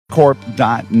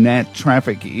Corp.net.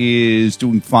 Traffic is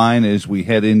doing fine as we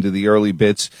head into the early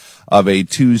bits of a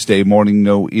Tuesday morning.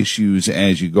 No issues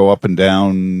as you go up and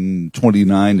down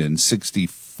 29 and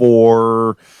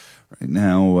 64. Right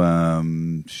now,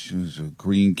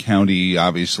 Greene County,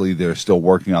 obviously, they're still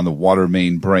working on the water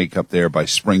main break up there by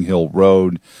Spring Hill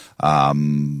Road.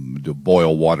 To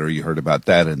boil water, you heard about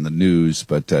that in the news,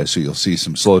 but so you'll see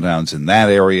some slowdowns in that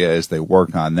area as they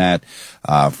work on that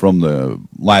from the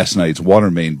last night's water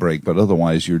main break. But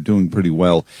otherwise, you're doing pretty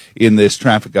well in this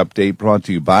traffic update brought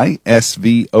to you by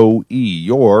SVOE,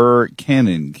 your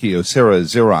Canon, Kyocera,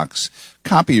 Xerox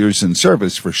copiers and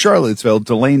service for Charlottesville.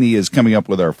 Delaney is coming up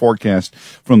with our forecast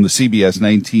from the CBS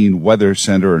 19 Weather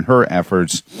Center, and her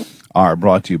efforts are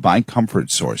brought to you by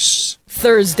Comfort Source.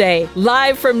 Thursday,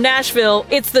 live from Nashville,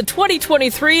 it's the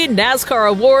 2023 NASCAR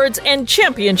Awards and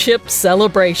Championship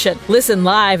Celebration. Listen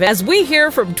live as we hear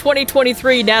from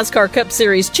 2023 NASCAR Cup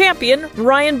Series champion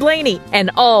Ryan Blaney and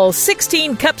all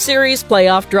 16 Cup Series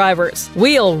playoff drivers.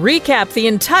 We'll recap the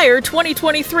entire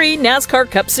 2023 NASCAR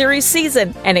Cup Series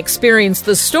season and experience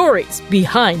the stories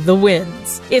behind the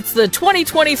wins. It's the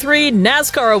 2023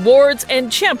 NASCAR Awards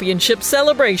and Championship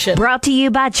Celebration. Brought to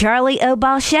you by Charlie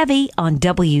Obal Chevy on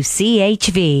WCHV.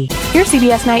 Your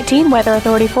CBS 19 Weather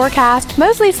Authority forecast.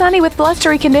 Mostly sunny with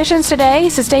blustery conditions today.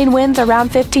 Sustained winds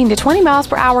around 15 to 20 miles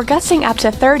per hour, gusting up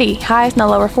to 30. Highs in the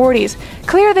lower 40s.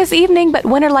 Clear this evening, but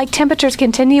winter-like temperatures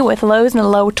continue with lows in the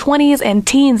low 20s and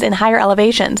teens in higher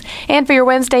elevations. And for your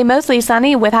Wednesday, mostly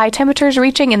sunny with high temperatures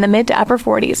reaching in the mid to upper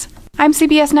 40s. I'm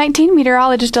CBS 19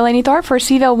 meteorologist Delaney Thorpe for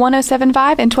CVille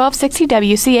 107.5 and 1260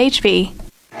 WCHV.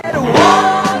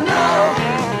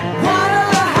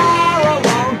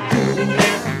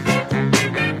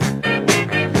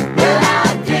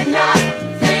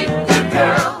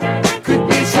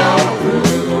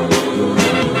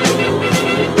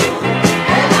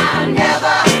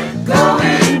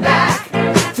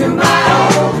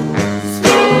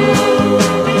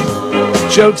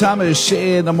 Joe Thomas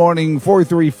in the morning,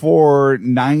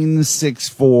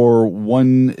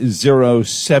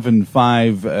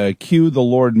 434-964-1075. Cue the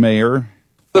Lord Mayor.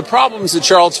 The problems that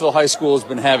Charlottesville High School has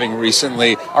been having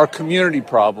recently are community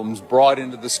problems brought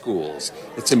into the schools.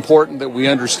 It's important that we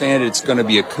understand it's going to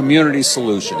be a community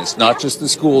solution. It's not just the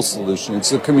school solution,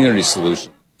 it's a community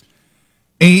solution.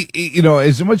 You know,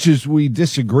 as much as we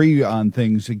disagree on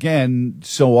things, again,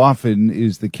 so often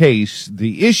is the case,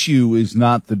 the issue is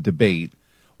not the debate.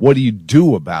 What do you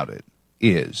do about it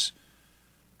is.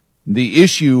 The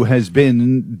issue has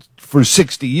been for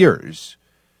 60 years.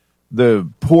 The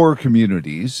poor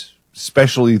communities,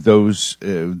 especially those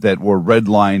that were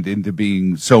redlined into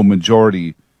being so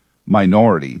majority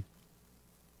minority,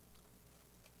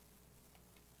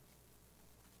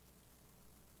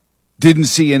 didn't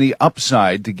see any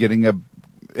upside to getting a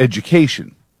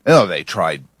education. Oh, they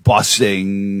tried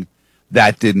busing.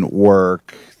 That didn't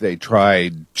work. They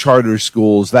tried charter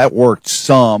schools. That worked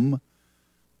some,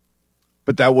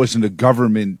 but that wasn't a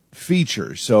government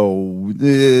feature. So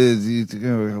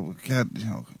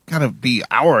got to be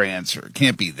our answer. It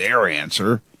can't be their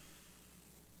answer.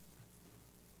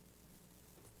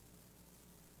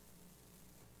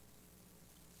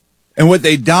 And what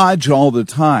they dodge all the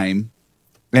time,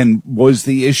 and was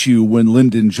the issue when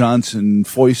Lyndon Johnson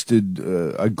foisted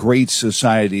a great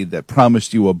society that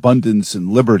promised you abundance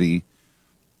and liberty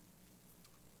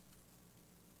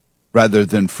rather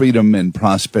than freedom and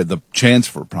the chance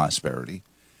for prosperity,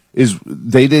 is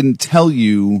they didn't tell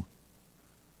you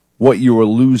what you were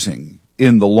losing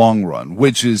in the long run,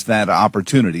 which is that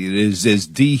opportunity. It is as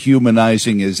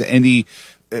dehumanizing as any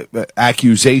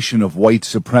accusation of white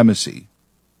supremacy.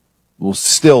 Will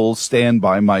still stand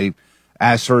by my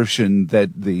assertion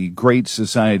that the Great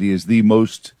Society is the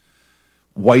most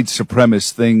white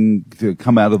supremacist thing to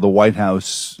come out of the White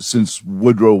House since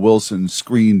Woodrow Wilson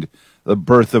screened The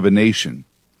Birth of a Nation.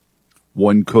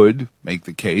 One could make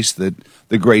the case that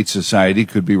the Great Society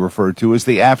could be referred to as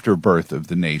the afterbirth of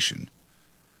the nation.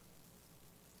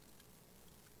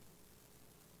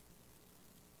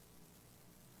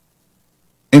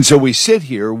 And so we sit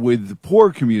here with the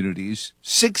poor communities,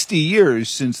 60 years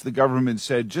since the government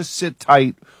said, just sit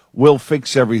tight, we'll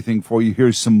fix everything for you,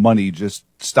 here's some money, just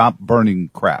stop burning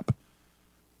crap.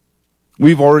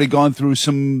 We've already gone through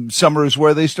some summers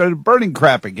where they started burning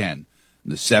crap again,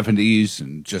 in the 70s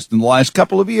and just in the last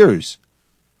couple of years.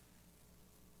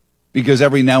 Because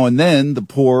every now and then, the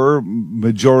poor,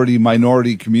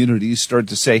 majority-minority communities start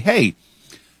to say, hey,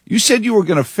 you said you were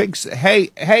going to fix. Hey,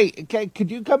 could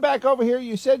you come back over here?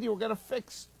 You said you were going to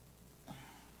fix.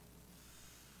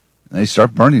 And they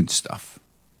start burning stuff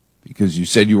because you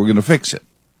said you were going to fix it.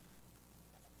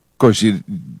 Of course,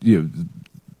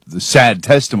 the the sad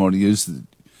testimony is that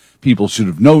people should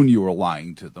have known you were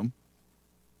lying to them.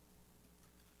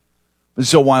 And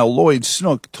so while Lloyd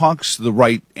Snook talks the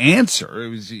right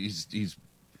answer, he's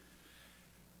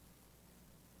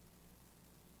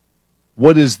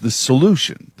what is the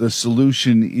solution? The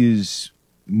solution is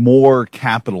more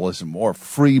capitalism, more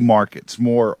free markets,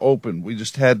 more open. We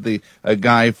just had a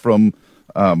guy from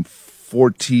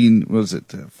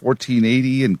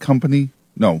 1480 and Company?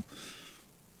 No,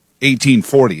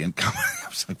 1840 and Company. I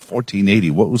was like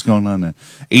 1480. What was going on there?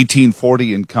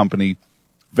 1840 and Company.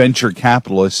 Venture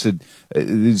capitalists said,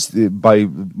 by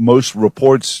most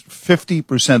reports,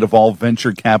 50% of all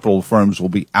venture capital firms will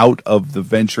be out of the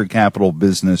venture capital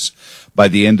business by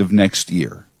the end of next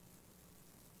year.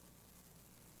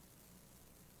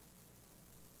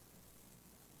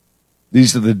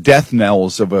 These are the death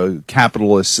knells of a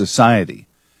capitalist society.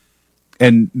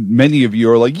 And many of you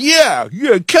are like, yeah,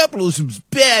 capitalism's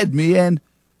bad, man.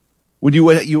 When you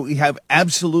have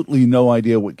absolutely no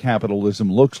idea what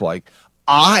capitalism looks like.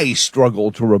 I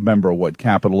struggle to remember what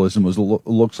capitalism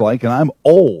looks like, and I'm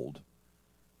old.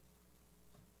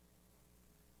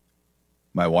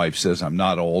 My wife says I'm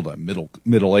not old. I'm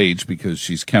middle-aged because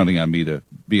she's counting on me to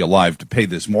be alive to pay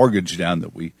this mortgage down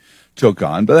that we took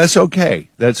on. But that's okay.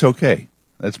 That's okay.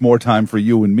 That's more time for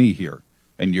you and me here,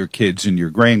 and your kids and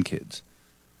your grandkids.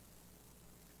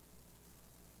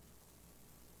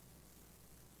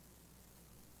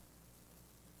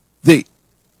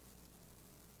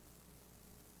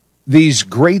 These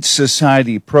Great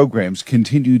Society programs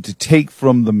continue to take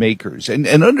from the makers and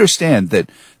understand that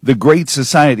the Great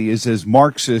Society is as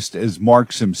Marxist as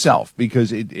Marx himself,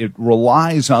 because it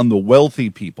relies on the wealthy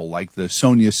people like the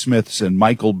Sonia Smiths and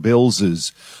Michael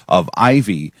Billses of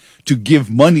Ivy to give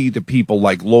money to people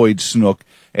like Lloyd Snook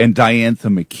and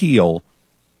Diantha McKeel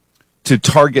to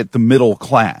target the middle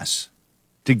class,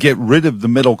 to get rid of the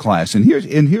middle class. And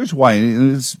here's why.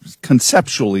 And it's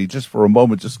conceptually, just for a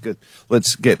moment,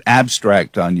 let's get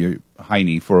abstract on you,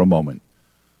 Heine, for a moment.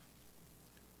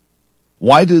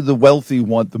 Why do the wealthy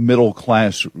want the middle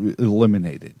class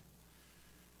eliminated?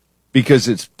 Because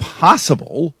it's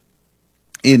possible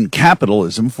in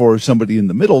capitalism for somebody in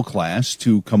the middle class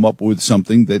to come up with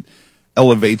something that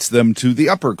elevates them to the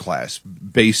upper class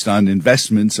based on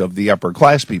investments of the upper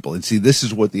class people. And see, this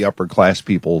is what the upper class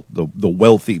people, the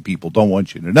wealthy people, don't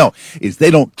want you to know, is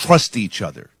they don't trust each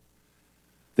other.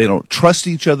 They don't trust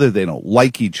each other. They don't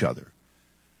like each other.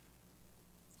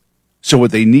 So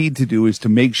what they need to do is to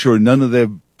make sure none of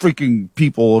the freaking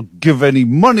people give any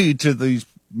money to these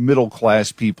middle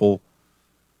class people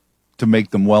to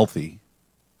make them wealthy.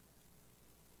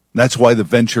 That's why the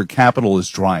venture capital is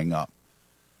drying up.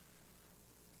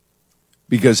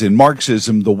 Because in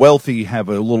Marxism, the wealthy have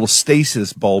a little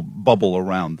stasis bubble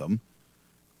around them.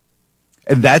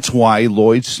 And that's why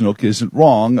Lloyd Snook isn't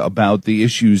wrong about the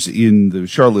issues in the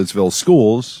Charlottesville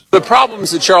schools. The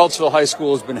problems that Charlottesville High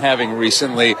School has been having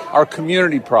recently are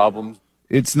community problems.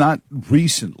 It's not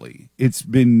recently. It's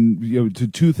been, to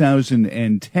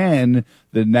 2010,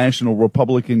 the National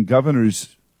Republican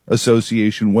Governors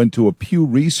Association went to a Pew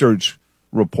Research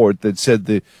report that said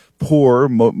the poor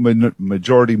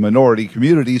majority minority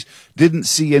communities didn't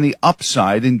see any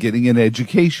upside in getting an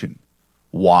education.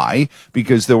 Why?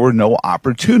 Because there were no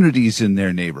opportunities in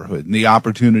their neighborhood, and the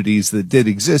opportunities that did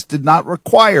exist did not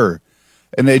require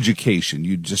an education.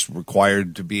 You just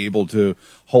required to be able to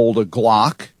hold a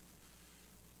Glock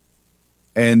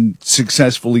and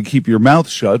successfully keep your mouth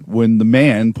shut when the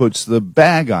man puts the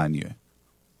bag on you.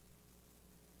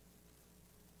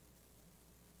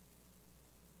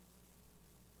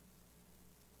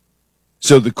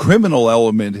 So the criminal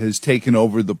element has taken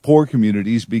over the poor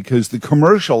communities because the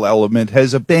commercial element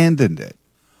has abandoned it.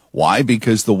 Why?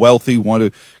 Because the wealthy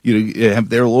want to, have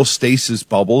their little stasis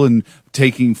bubble, and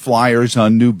taking flyers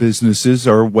on new businesses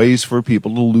are ways for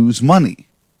people to lose money.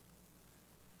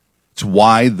 It's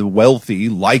why the wealthy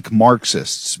like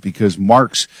Marxists, because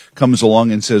Marx comes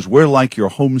along and says, we're like your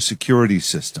home security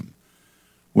system.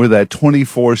 We're that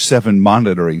 24/7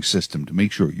 monitoring system to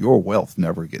make sure your wealth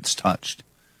never gets touched.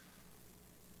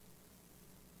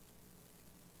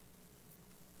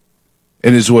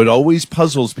 It is what always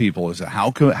puzzles people is how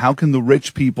can the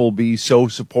rich people be so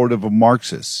supportive of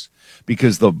Marxists?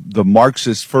 Because the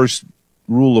Marxist first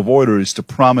rule of order is to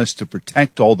promise to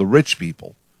protect all the rich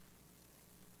people.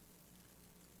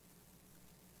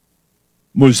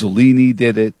 Mussolini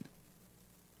did it.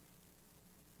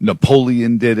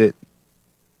 Napoleon did it.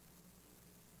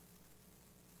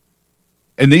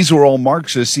 And these were all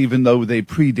Marxists, even though they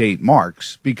predate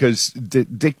Marx, because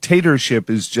dictatorship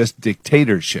is just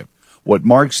dictatorship. What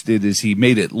Marx did is he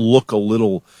made it look a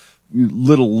little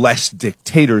little less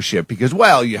dictatorship because,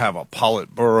 well, you have a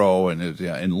Politburo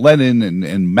and Lenin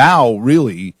and Mao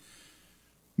really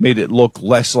made it look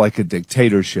less like a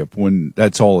dictatorship when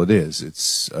that's all it is.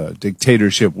 It's a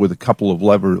dictatorship with a couple of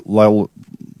levels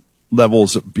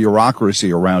of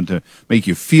bureaucracy around to make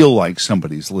you feel like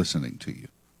somebody's listening to you.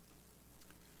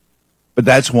 But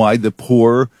that's why the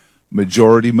poor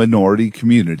minority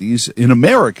communities in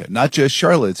America, not just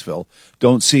Charlottesville,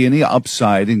 don't see any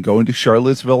upside in going to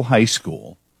Charlottesville High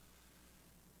School.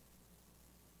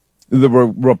 The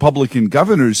Republican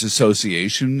Governors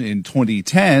Association in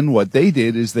 2010, what they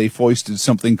did is they foisted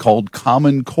something called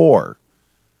Common Core.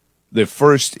 The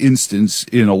first instance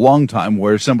in a long time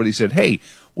where somebody said, hey,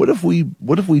 what if we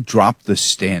drop the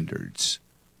standards?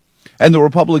 And the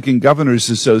Republican Governors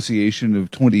Association of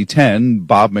 2010,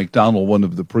 Bob McDonnell, one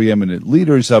of the preeminent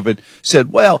leaders of it,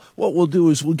 said, well, what we'll do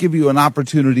is we'll give you an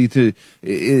opportunity to,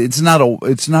 it's not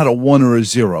a 1 or a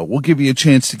 0. We'll give you a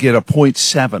chance to get a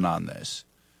 0.7 on this.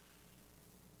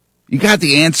 You got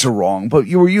the answer wrong, but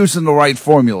you were using the right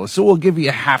formula, so we'll give you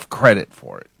half credit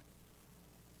for it.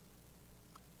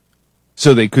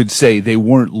 So they could say they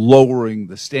weren't lowering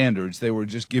the standards, they were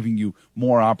just giving you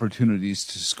more opportunities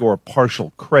to score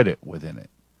partial credit within it.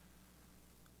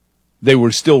 They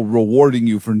were still rewarding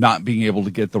you for not being able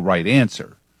to get the right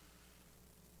answer.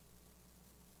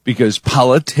 Because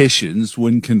politicians,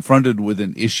 when confronted with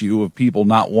an issue of people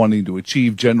not wanting to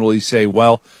achieve, generally say,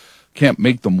 well, can't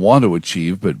make them want to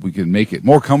achieve, but we can make it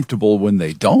more comfortable when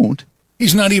they don't.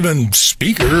 He's not even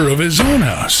speaker of his own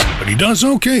house, but he does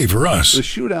okay for us. The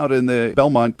shootout in the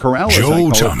Belmont Corral. Joe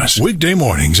Thomas, weekday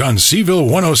mornings on Seville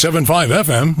 107.5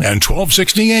 FM and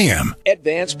 1260 AM.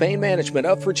 Advanced Pain Management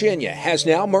of Virginia has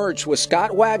now merged with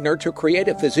Scott Wagner to create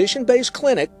a physician-based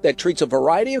clinic that treats a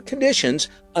variety of conditions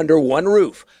under one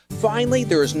roof. Finally,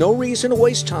 there is no reason to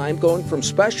waste time going from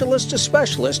specialist to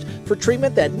specialist for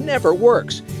treatment that never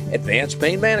works. Advanced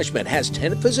Pain Management has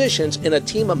 10 physicians and a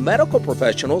team of medical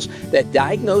professionals that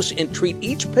diagnose and treat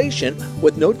each patient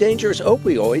with no dangerous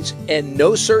opioids and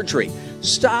no surgery.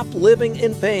 Stop living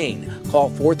in pain. Call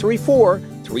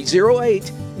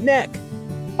 434-308-NECK.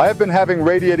 I have been having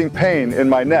radiating pain in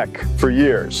my neck for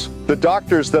years. The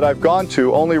doctors that I've gone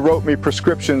to only wrote me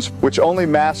prescriptions which only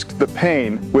masked the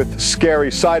pain with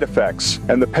scary side effects,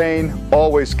 and the pain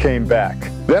always came back.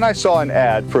 Then I saw an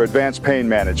ad for Advanced Pain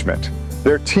Management.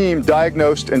 Their team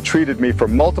diagnosed and treated me for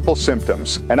multiple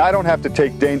symptoms, and I don't have to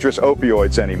take dangerous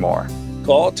opioids anymore.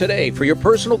 Call today for your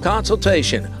personal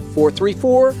consultation,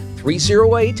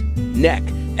 434-308-NECK.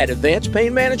 At Advanced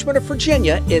Pain Management of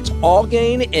Virginia, it's all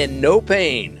gain and no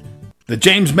pain. The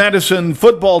James Madison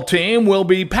football team will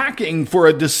be packing for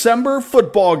a December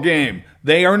football game.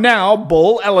 They are now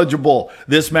bowl eligible.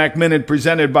 This Mac Minute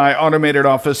presented by Automated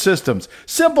Office Systems.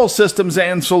 Simple systems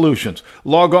and solutions.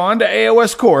 Log on to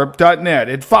aoscorp.net.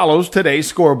 It follows today's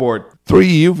scoreboard. 3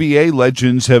 UVA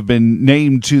legends have been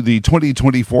named to the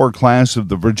 2024 class of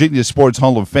the Virginia Sports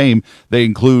Hall of Fame. They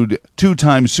include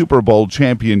two-time Super Bowl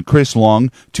champion Chris Long,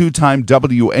 two-time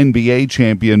WNBA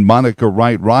champion Monica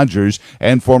Wright-Rogers,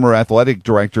 and former athletic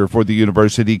director for the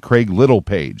university Craig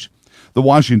Littlepage. The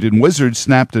Washington Wizards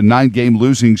snapped a 9-game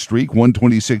losing streak,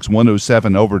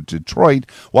 126-107 over Detroit,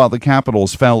 while the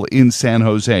Capitals fell in San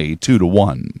Jose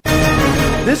 2-1.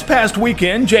 This past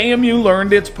weekend, JMU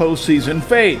learned its postseason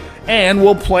fate and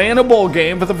will play in a bowl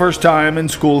game for the first time in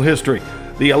school history.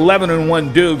 The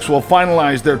 11-1 Dukes will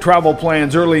finalize their travel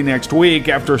plans early next week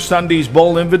after Sunday's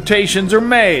bowl invitations are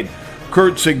made.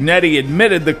 Kurt Cignetti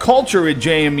admitted the culture at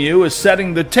JMU is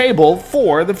setting the table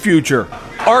for the future.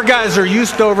 Our guys are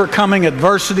used to overcoming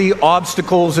adversity,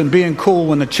 obstacles, and being cool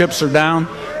when the chips are down.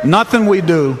 Nothing we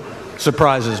do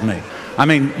surprises me. I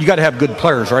mean, you got to have good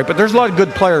players, right? But there's a lot of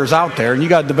good players out there, and you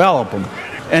got to develop them.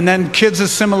 And then kids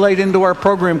assimilate into our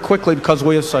program quickly because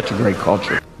we have such a great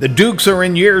culture. The Dukes are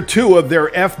in year 2 of their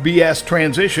FBS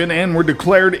transition and were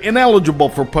declared ineligible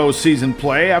for postseason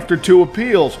play after 2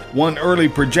 appeals. One early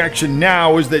projection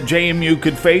now is that JMU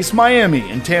could face Miami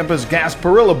in Tampa's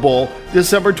Gasparilla Bowl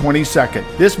December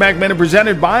 22nd. This Mac Minute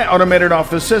presented by Automated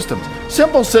Office Systems.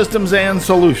 Simple systems and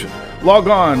solutions. Log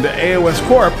on to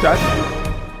aoscorp.net.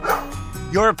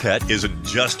 Your pet isn't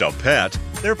just a pet,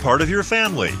 they're part of your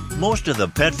family. Most of the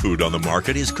pet food on the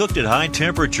market is cooked at high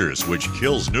temperatures, which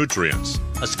kills nutrients.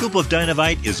 A scoop of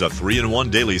Dynavite is a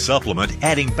 3-in-1 daily supplement,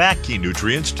 adding back key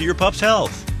nutrients to your pup's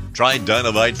health. Try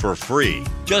Dynavite for free.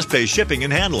 Just pay shipping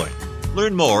and handling.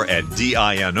 Learn more at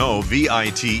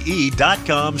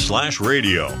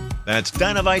dinovite.com/radio. That's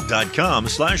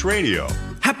dynavite.com/radio.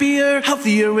 Happier,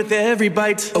 healthier with every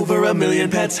bite. Over 1 million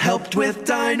pets helped with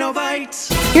Dinovite.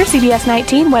 Your CBS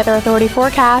 19 Weather Authority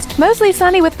forecast. Mostly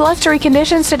sunny with blustery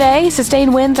conditions today.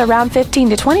 Sustained winds around 15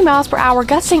 to 20 miles per hour,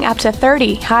 gusting up to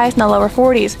 30. Highs in the lower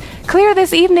 40s. Clear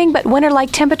this evening, but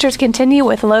winter-like temperatures continue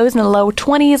with lows in the low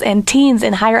 20s and teens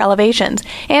in higher elevations.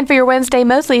 And for your Wednesday,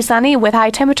 mostly sunny with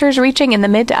high temperatures reaching in the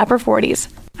mid to upper 40s.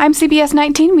 I'm CBS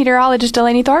 19 meteorologist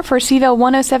Delaney Thorpe for CVille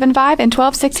 107.5 and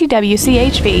 1260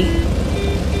 WCHV.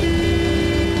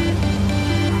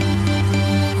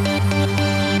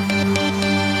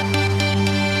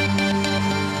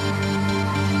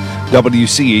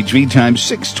 WCHV time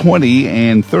 6:20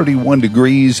 and 31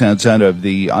 degrees outside of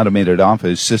the Automated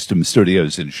Office System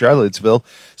Studios in Charlottesville.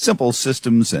 Simple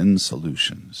Systems and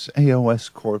Solutions.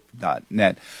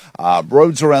 AOScorp.net.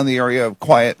 Roads around the area are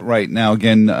quiet right now.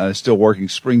 Again, still working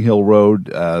Spring Hill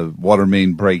Road. Water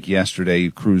main break yesterday.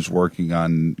 Crews working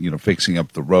on, fixing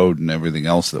up the road and everything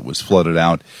else that was flooded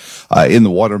out. In the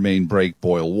water main break,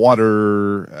 boil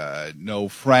water. No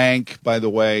Frank, by the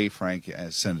way. Frank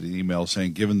has sent an email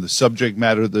saying, given the subject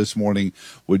matter this morning,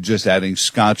 would just adding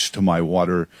scotch to my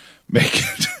water make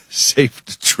it safe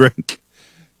to drink?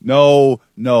 No,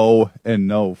 and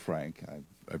no, Frank. I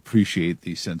appreciate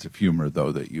the sense of humor,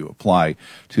 though, that you apply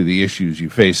to the issues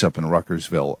you face up in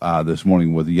Ruckersville this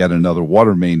morning with yet another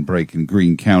water main break in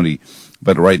Greene County.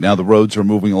 But right now, the roads are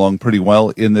moving along pretty well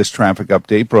in this traffic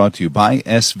update brought to you by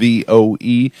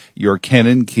SVOE, your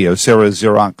Canon, Kyocera,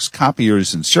 Xerox,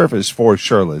 copiers, and service for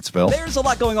Charlottesville. There's a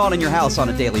lot going on in your house on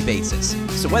a daily basis.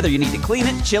 So whether you need to clean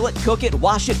it, chill it, cook it,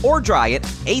 wash it, or dry it,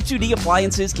 A2D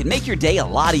Appliances can make your day a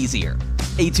lot easier.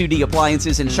 A2D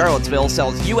Appliances in Charlottesville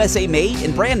sells USA-made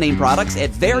and brand-name products at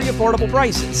very affordable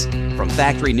prices. From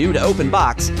factory new to open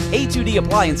box, A2D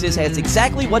Appliances has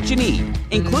exactly what you need,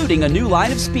 including a new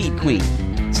line of Speed Queen.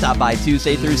 Stop by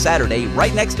Tuesday through Saturday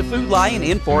right next to Food Lion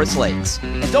in Forest Lakes.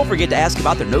 And don't forget to ask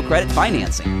about their no-credit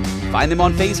financing. Find them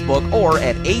on Facebook or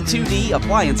at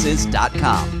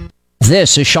a2dappliances.com.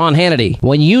 This is Sean Hannity.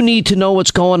 When you need to know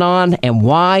what's going on and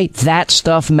why that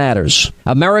stuff matters.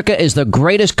 America is the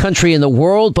greatest country in the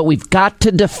world, but we've got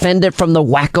to defend it from the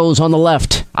wackos on the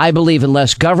left. I believe in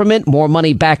less government, more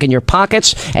money back in your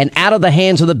pockets, and out of the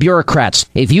hands of the bureaucrats.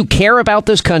 If you care about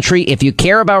this country, if you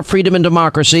care about freedom and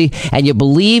democracy, and you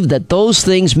believe that those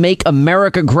things make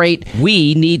America great,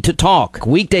 we need to talk.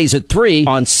 Weekdays at 3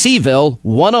 on Seville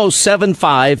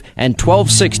 107.5 and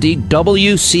 1260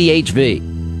 WCHV.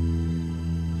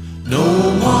 No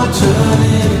more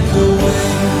turning away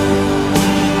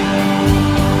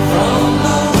from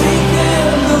the weak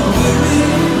and the weary.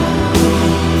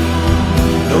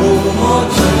 No more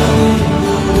turning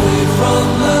away from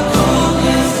the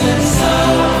congested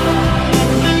sound.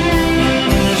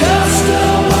 Just a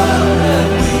world that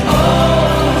we all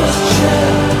must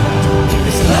share.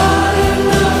 It's not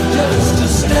enough just to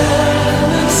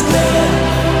stand and stare.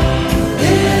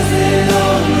 Is it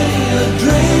only a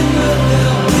dream that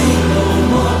there'll be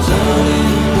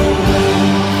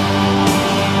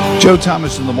Joe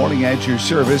Thomas in the morning at your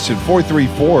service at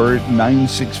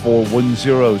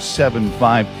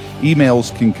 434-964-1075.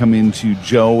 Emails can come into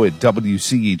Joe at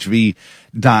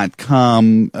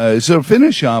WCHV.com. So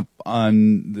finish up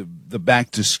on the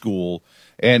back to school.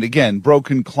 And again,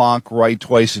 broken clock, right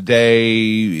twice a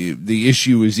day. The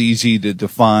issue is easy to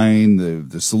define.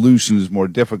 The solution is more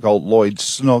difficult. Lloyd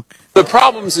Snook. The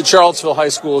problems that Charlottesville High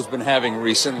School has been having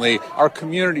recently are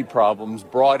community problems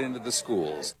brought into the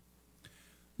schools.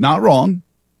 Not wrong,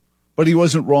 but he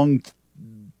wasn't wrong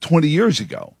 20 years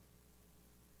ago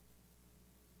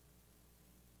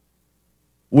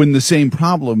when the same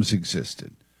problems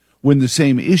existed, when the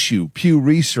same issue, Pew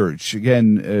Research,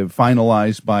 again,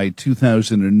 finalized by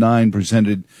 2009,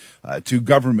 presented to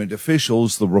government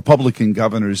officials. The Republican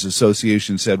Governors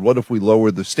Association said, what if we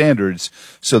lower the standards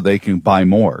so they can buy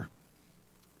more?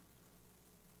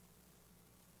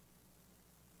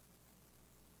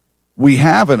 We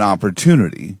have an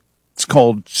opportunity. It's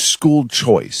called school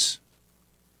choice,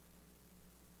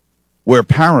 where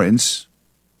parents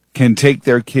can take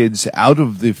their kids out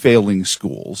of the failing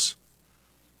schools.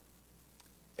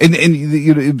 And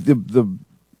the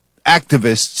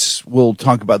activists will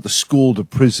talk about the school to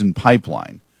prison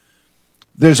pipeline.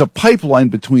 There's a pipeline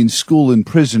between school and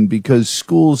prison because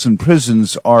schools and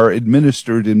prisons are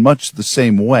administered in much the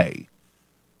same way.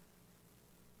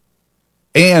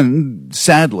 And,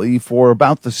 sadly, for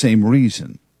about the same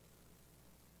reason.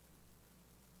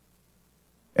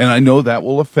 And I know that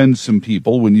will offend some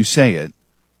people when you say it.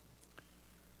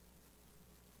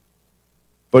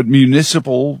 But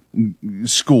municipal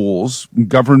schools,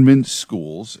 government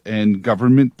schools, and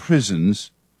government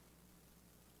prisons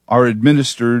are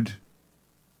administered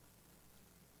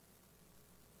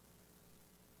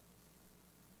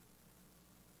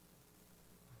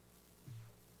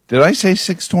Did I say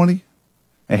 6:20?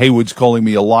 And Haywood's calling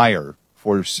me a liar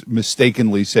for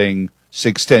mistakenly saying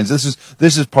 6:10.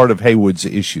 This is part of Haywood's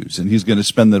issues, and he's going to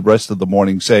spend the rest of the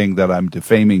morning saying that I'm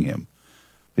defaming him.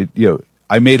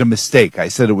 I made a mistake. I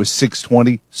said it was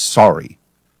 6:20. Sorry.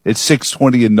 It's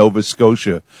 6:20 in Nova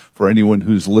Scotia for anyone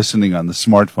who's listening on the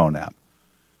smartphone app.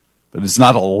 But it's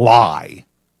not a lie.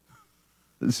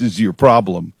 This is your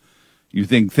problem. You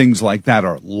think things like that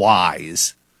are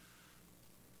lies.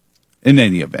 In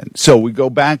any event. So we go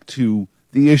back to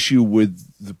the issue with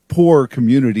the poor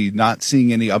community not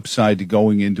seeing any upside to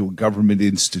going into a government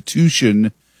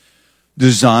institution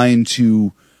designed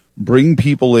to bring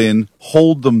people in,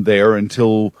 hold them there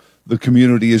until the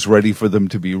community is ready for them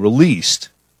to be released.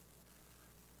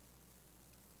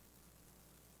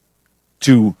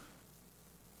 To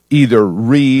either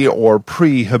or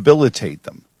prehabilitate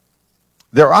them.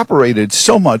 They're operated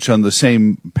so much on the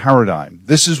same paradigm.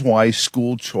 This is why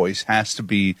school choice has to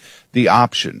be the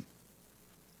option.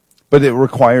 But it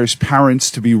requires parents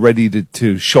to be ready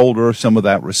to shoulder some of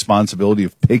that responsibility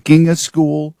of picking a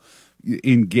school,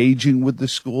 engaging with the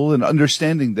school, and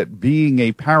understanding that being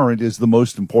a parent is the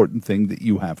most important thing that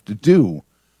you have to do.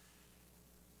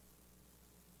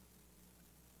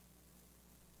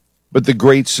 But the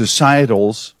great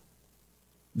societals,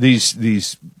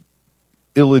 these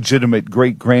illegitimate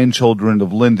great-grandchildren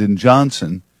of Lyndon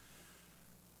Johnson,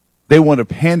 they want to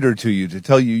pander to you to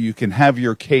tell you you can have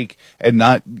your cake and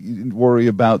not worry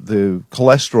about the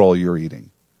cholesterol you're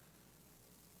eating.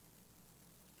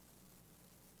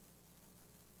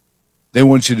 They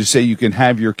want you to say you can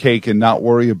have your cake and not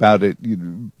worry about it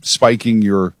spiking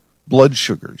your blood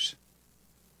sugars.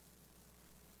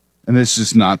 And this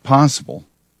is not possible.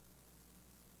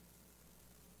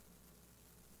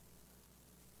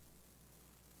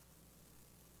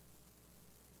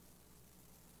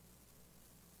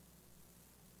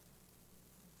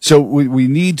 So what we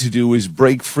need to do is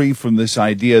break free from this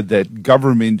idea that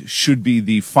government should be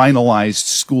the finalized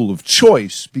school of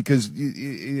choice, because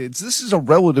this is a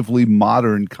relatively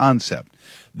modern concept,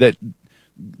 that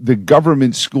the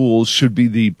government schools should be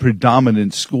the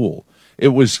predominant school. It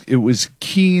was a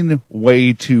keen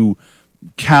way to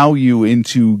cow you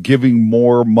into giving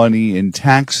more money in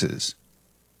taxes.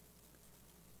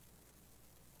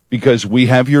 Because we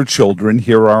have your children,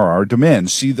 here are our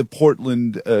demands. See the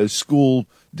Portland school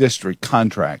district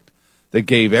contract that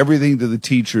gave everything to the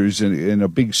teachers and a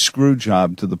big screw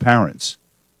job to the parents.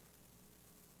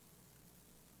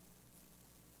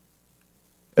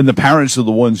 And the parents are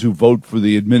the ones who vote for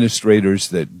the administrators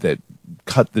that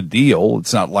cut the deal.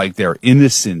 It's not like they're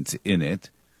innocent in it.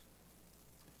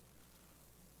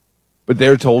 But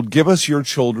they're told, give us your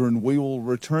children, we will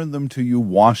return them to you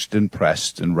washed and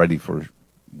pressed and ready for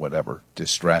whatever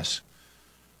distress.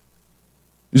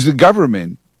 Is the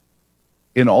government,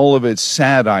 in all of its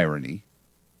sad irony,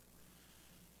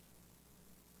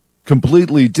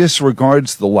 completely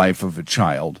disregards the life of a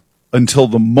child until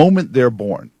the moment they're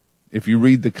born. If you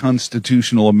read the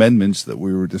constitutional amendments that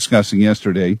we were discussing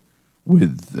yesterday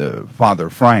with Father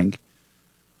Frank,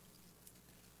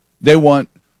 they want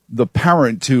the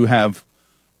parent to have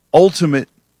ultimate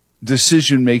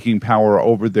decision-making power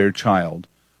over their child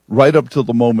right up to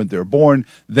the moment they're born,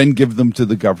 then give them to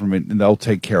the government and they'll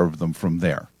take care of them from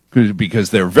there, because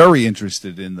they're very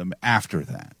interested in them after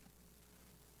that.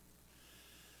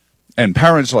 And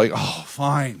parents are like, oh,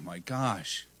 fine, my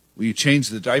gosh, will you change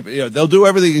the diaper? They'll do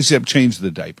everything except change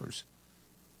the diapers.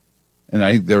 And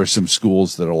I think there are some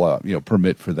schools that allow,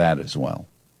 permit for that as well.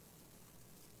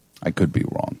 I could be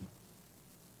wrong.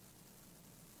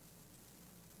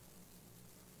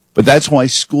 But that's why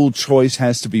school choice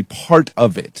has to be part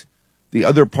of it. The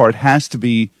other part has to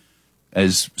be,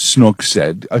 as Snook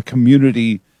said, a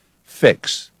community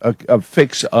fix, a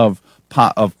fix of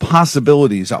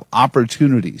possibilities, of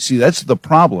opportunities. See, that's the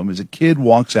problem, is a kid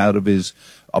walks out of his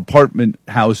apartment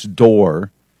house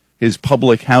door, his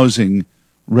public housing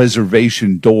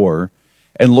reservation door,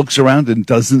 and looks around and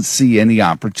doesn't see any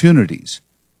opportunities.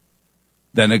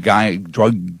 Then a guy,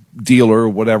 drug dealer,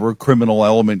 whatever, criminal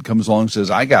element comes along and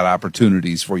says, I got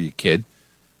opportunities for you, kid.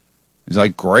 He's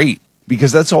like, great.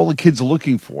 Because that's all the kid's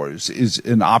looking for is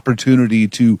an opportunity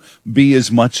to be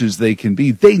as much as they can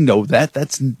be. They know that.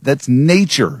 That's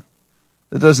nature.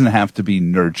 That doesn't have to be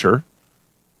nurture.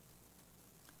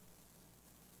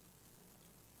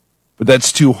 But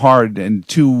that's too hard and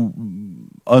too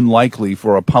unlikely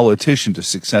for a politician to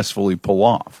successfully pull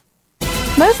off.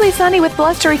 Mostly sunny with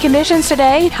blustery conditions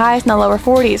today, highs in the lower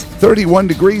 40s. 31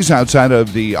 degrees outside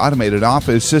of the Automated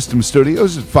Office System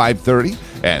Studios at 5:30.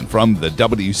 And from the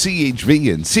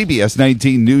WCHV and CBS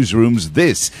 19 newsrooms,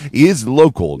 this is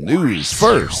Local News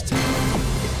First.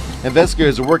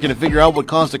 Investigators are working to figure out what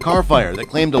caused a car fire that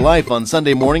claimed a life on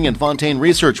Sunday morning in Fontaine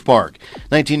Research Park.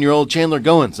 19-year-old Chandler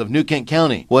Goins of New Kent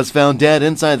County was found dead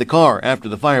inside the car after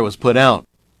the fire was put out.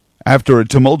 After a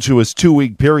tumultuous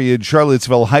 2-week period,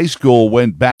 Charlottesville High School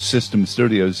went back to System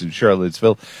Studios in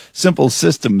Charlottesville. Simple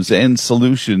Systems and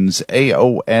Solutions,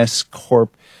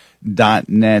 AOScorp.net.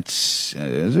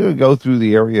 As we go through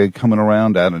the area coming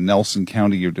around out of Nelson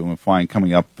County, you're doing fine.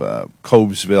 Coming up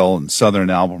Covesville and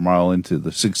Southern Albemarle into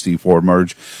the 64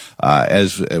 merge.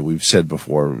 As we've said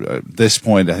before, at this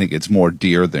point, I think it's more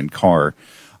deer than car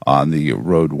on the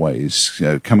roadways.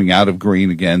 Coming out of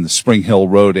Green again, the Spring Hill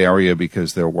Road area,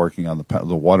 because they're working on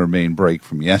the water main break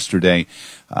from yesterday.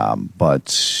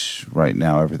 But right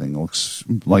now everything looks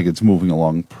like it's moving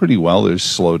along pretty well. There's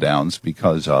slowdowns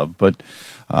because of, but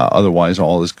otherwise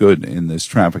all is good in this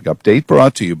traffic update,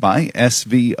 brought to you by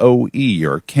SVOE,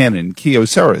 your Canon,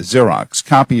 Kyocera, Xerox,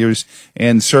 copiers,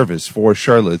 and service for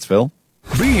Charlottesville.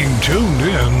 Being tuned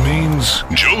in means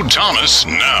Joe Thomas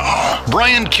now.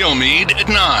 Brian Kilmeade at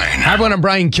 9. Hi, everyone. I'm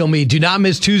Brian Kilmeade. Do not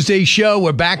miss Tuesday's show.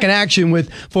 We're back in action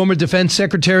with former Defense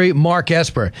Secretary Mark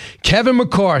Esper, Kevin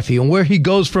McCarthy, and where he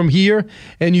goes from here,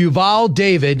 and Yuval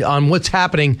David on what's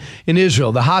happening in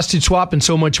Israel, the hostage swap, and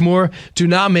so much more. Do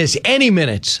not miss any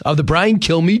minutes of the Brian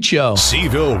Kilmeade Show.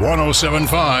 Seville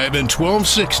 107.5 and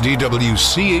 1260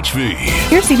 WCHV.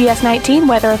 Here's CBS 19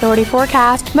 Weather Authority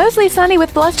forecast. Mostly sunny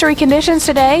with blustery conditions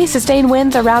today. Sustained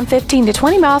winds around 15 to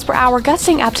 20 miles per hour,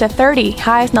 gusting up to 30,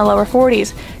 highs in the lower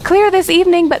 40s. Clear this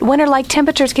evening, but winter-like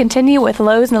temperatures continue with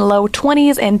lows in the low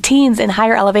 20s and teens in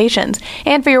higher elevations.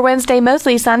 And for your Wednesday,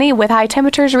 mostly sunny with high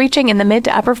temperatures reaching in the mid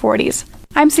to upper 40s.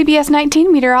 I'm CBS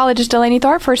 19 meteorologist Delaney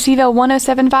Thorpe for Seville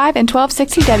 107.5 and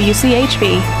 1260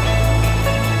 WCHV.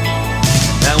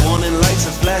 Now warning lights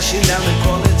are flashing down the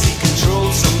quality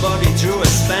control. Somebody threw a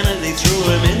spanner, they threw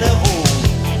him in the hole.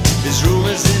 There's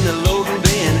rumors in the Logan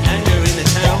Bay and anger in the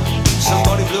town.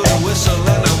 Somebody blew the whistle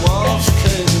and the walls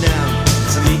came down.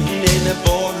 There's a meeting in the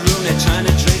boardroom, they're trying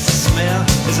to trace the smell.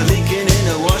 There's a leaking in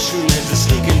the washroom, there's a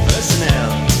sneaking personnel.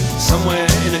 Somewhere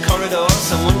in the corridor,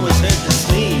 someone was heard to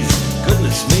sneeze.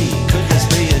 Goodness me, could this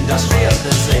be industrial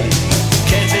disease?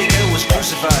 Caretaker was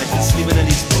crucified and sleeping at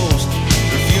his post.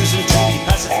 Refusing to be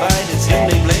pacified, it's him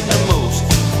they blame the most.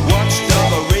 Watchdog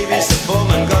or rabies, the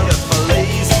foreman got a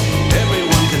falaise.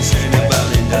 Everyone concerned about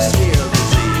industrial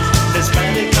disease. There's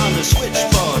panic on the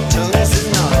switchboard, tongues and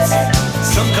knots.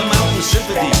 Some come out in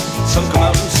sympathy, some come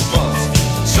out in support.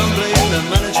 Some blame the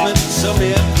management, some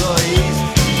the employees.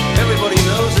 Everybody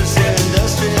knows it's their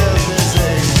industrial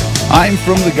disease. I'm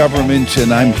from the government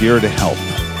and I'm here to help.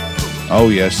 Oh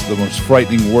yes, the most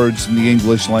frightening words in the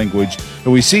English language.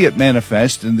 We see it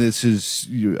manifest, and this is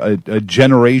a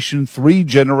generation, 3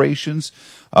 generations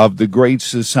of the Great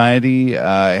Society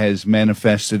has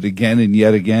manifested again and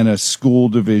yet again. A school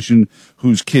division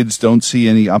whose kids don't see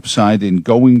any upside in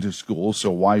going to school, so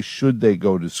why should they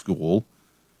go to school?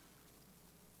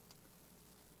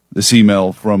 This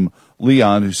email from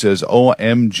Leon, who says,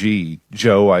 OMG,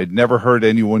 Joe, I'd never heard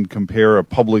anyone compare a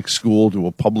public school to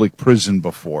a public prison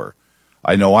before.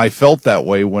 I know I felt that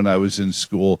way when I was in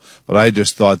school, but I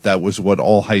just thought that was what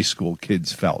all high school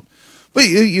kids felt. But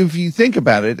if you think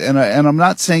about it, and I'm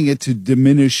not saying it to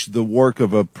diminish the work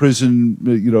of a prison,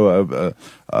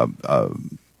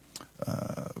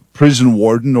 prison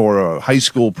warden or a high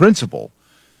school principal,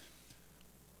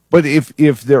 but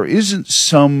if there isn't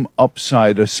some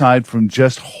upside aside from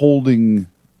just holding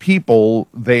people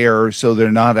there so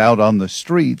they're not out on the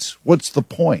streets, what's the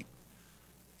point?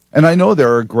 And I know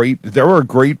there are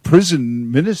great prison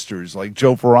ministers like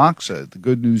Joe Faraxa at the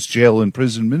Good News Jail and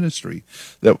Prison Ministry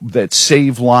that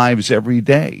save lives every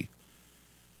day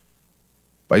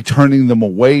by turning them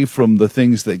away from the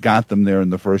things that got them there in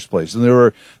the first place. And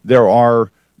there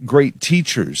are great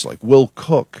teachers like Will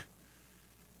Cook,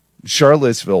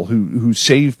 Charlottesville, who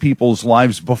save people's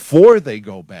lives before they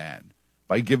go bad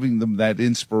by giving them that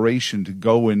inspiration to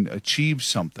go and achieve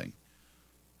something.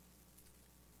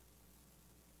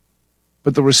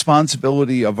 But the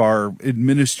responsibility of our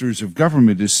administrators of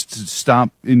government is to stop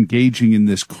engaging in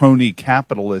this crony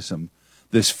capitalism,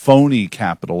 this phony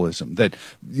capitalism that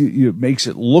makes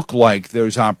it look like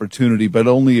there's opportunity, but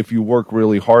only if you work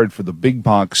really hard for the big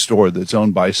box store that's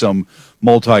owned by some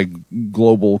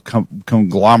multi-global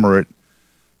conglomerate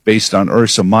based on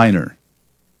Ursa Minor.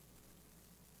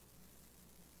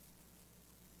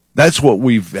 That's what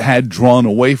we've had drawn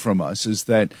away from us, is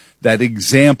that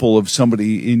example of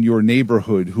somebody in your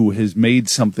neighborhood who has made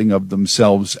something of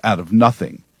themselves out of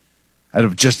nothing, out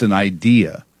of just an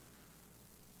idea.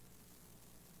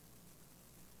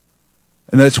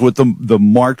 And that's what the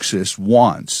Marxist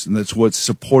wants, and that's what's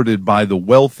supported by the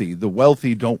wealthy. The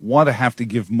wealthy don't want to have to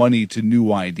give money to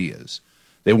new ideas.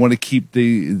 They want to keep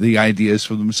the ideas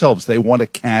for themselves. They want a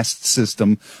caste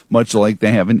system, much like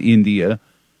they have in India.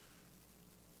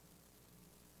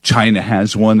 China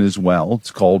has one as well.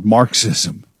 It's called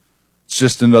Marxism. It's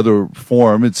just another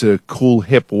form. It's a cool,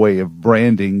 hip way of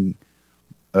branding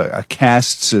a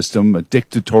caste system, a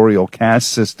dictatorial caste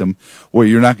system where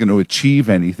you're not going to achieve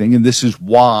anything. And this is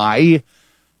why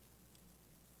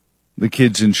the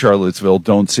kids in Charlottesville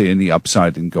don't see any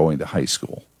upside in going to high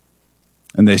school.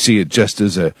 And they see it just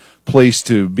as a place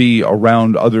to be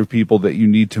around other people that you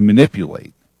need to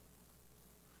manipulate.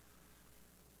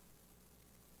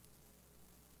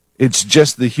 It's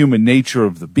just the human nature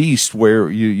of the beast where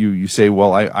you say,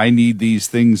 well, I need these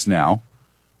things now.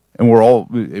 And we're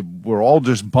all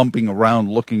just bumping around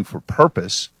looking for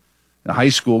purpose. A high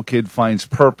school kid finds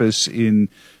purpose in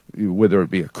whether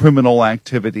it be a criminal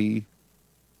activity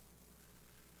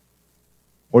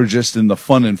or just in the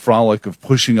fun and frolic of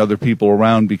pushing other people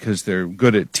around because they're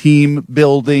good at team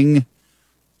building.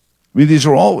 I mean, these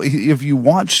are all, if you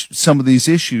watch some of these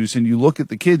issues and you look at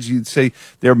the kids, you'd say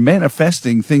they're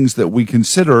manifesting things that we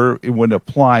consider, when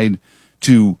applied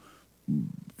to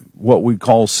what we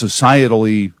call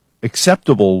societally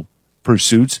acceptable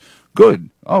pursuits, good.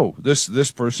 Oh,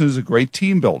 this person is a great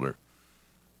team builder.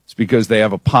 It's because they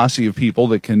have a posse of people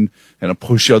that can kind of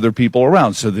push other people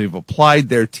around. So they've applied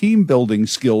their team building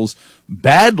skills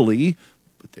badly,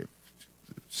 but they've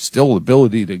still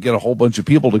ability to get a whole bunch of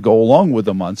people to go along with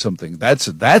them on something. That's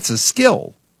a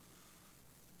skill.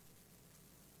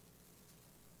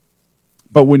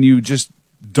 But when you just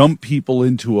dump people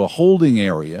into a holding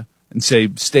area and say,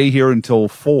 stay here until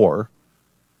 4,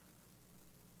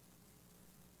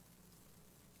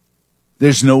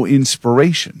 there's no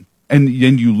inspiration. And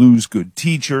then you lose good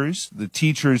teachers. The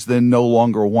teachers then no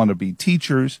longer want to be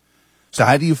teachers. So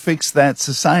how do you fix that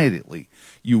societally?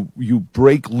 You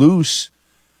break loose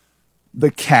the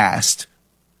caste.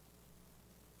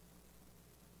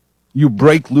 You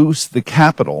break loose the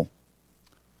capital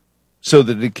so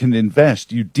that it can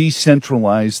invest. You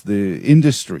decentralize the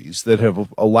industries that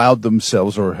have allowed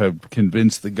themselves or have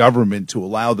convinced the government to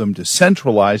allow them to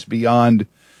centralize beyond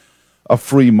a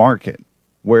free market,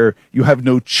 where you have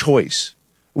no choice.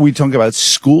 We talk about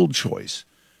school choice.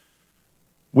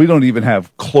 We don't even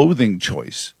have clothing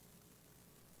choice.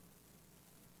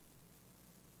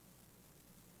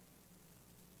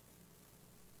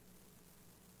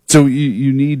 So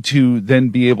you need to then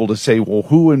be able to say, well,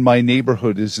 who in my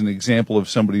neighborhood is an example of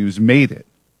somebody who's made it?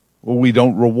 Well, we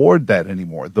don't reward that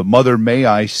anymore. The Mother May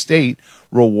I state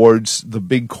rewards the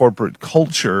big corporate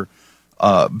culture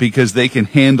because they can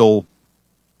handle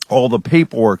all the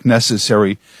paperwork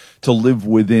necessary to live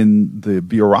within the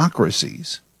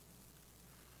bureaucracies,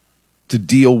 to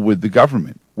deal with the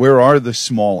government. Where are the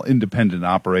small independent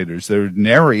operators? There are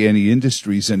nary any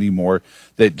industries anymore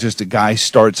that just a guy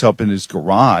starts up in his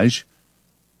garage.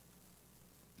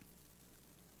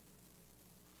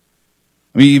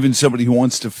 I mean, even somebody who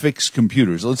wants to fix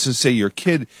computers. Let's just say your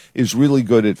kid is really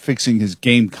good at fixing his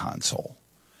game console,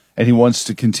 and he wants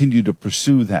to continue to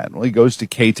pursue that. Well, he goes to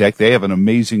K-Tech. They have an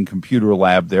amazing computer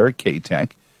lab there at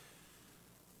K-Tech.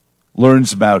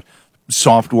 Learns about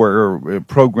software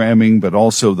programming, but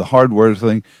also the hardware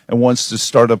thing, and wants to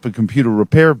start up a computer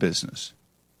repair business.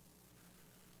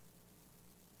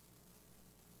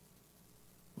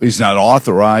 He's not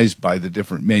authorized by the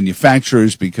different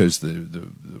manufacturers because the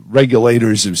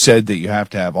regulators have said that you have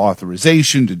to have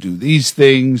authorization to do these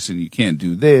things and you can't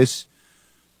do this.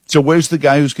 So where's the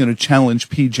guy who's going to challenge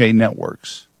PJ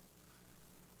Networks?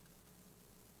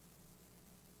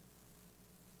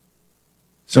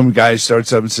 Some guy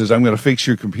starts up and says, I'm going to fix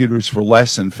your computers for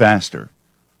less and faster,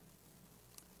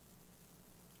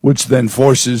 which then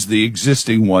forces the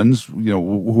existing ones,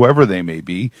 whoever they may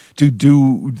be, to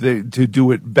do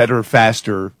it better,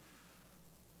 faster,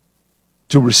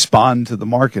 to respond to the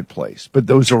marketplace. But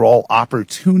those are all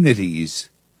opportunities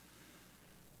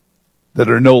that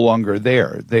are no longer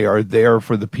there. They are there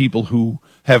for the people who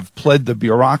have pled the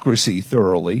bureaucracy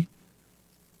thoroughly.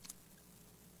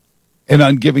 And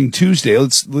on Giving Tuesday,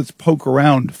 let's poke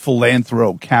around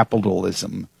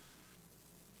philanthrocapitalism.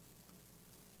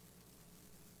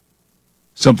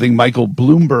 Something Michael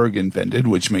Bloomberg invented,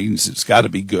 which means it's got to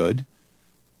be good,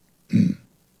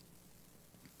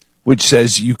 which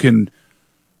says you can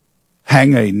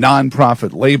hang a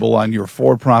nonprofit label on your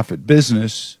for-profit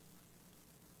business,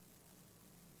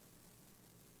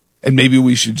 and maybe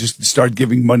we should just start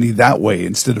giving money that way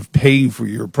instead of paying for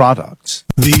your products.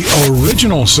 The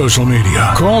original social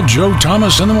media. Call Joe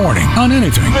Thomas in the morning on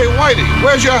anything. Hey, Whitey,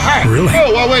 where's your hat? Really?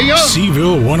 Oh, well, we're young.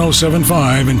 Seville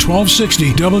 107.5 and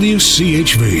 1260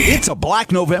 WCHV. It's a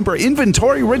Black November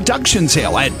inventory reduction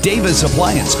sale at Davis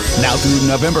Appliance. Now through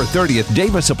November 30th,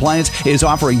 Davis Appliance is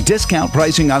offering discount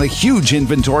pricing on a huge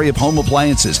inventory of home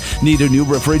appliances. Need a new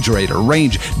refrigerator,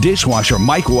 range, dishwasher,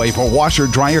 microwave, or washer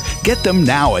dryer? Get them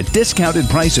now at discounted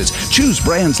prices. Choose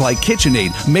brands like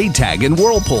KitchenAid, Maytag, and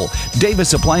Whirlpool.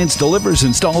 Davis Appliance delivers,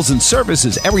 installs, and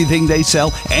services everything they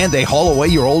sell, and they haul away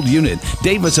your old unit.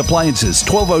 Davis Appliances,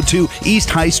 1202 East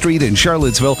High Street in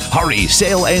Charlottesville. Hurry,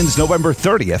 sale ends November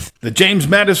 30th. The James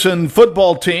Madison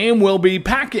football team will be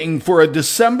packing for a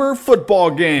December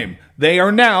football game. They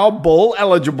are now bowl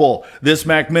eligible. This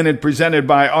Mac Minute presented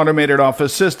by Automated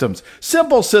Office Systems.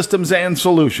 Simple systems and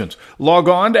solutions. Log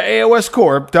on to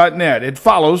aoscorp.net. It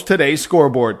follows today's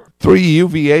scoreboard. 3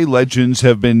 UVA legends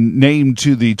have been named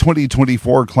to the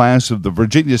 2024 class of the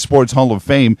Virginia Sports Hall of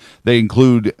Fame. They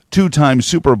include two-time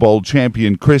Super Bowl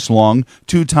champion Chris Long,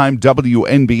 two-time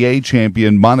WNBA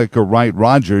champion Monica Wright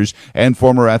Rogers, and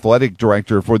former athletic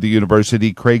director for the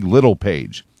university Craig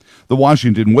Littlepage. The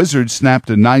Washington Wizards snapped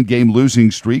a 9-game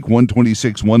losing streak,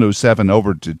 126-107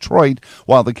 over Detroit,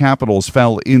 while the Capitals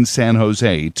fell in San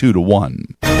Jose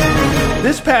 2-1.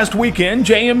 This past weekend,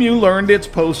 JMU learned its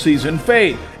postseason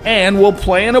fate and will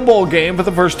play in a bowl game for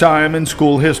the first time in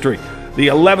school history. The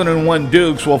 11-1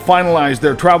 Dukes will finalize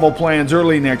their travel plans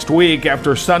early next week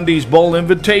after Sunday's bowl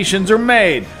invitations are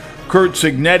made. Kurt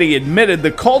Cignetti admitted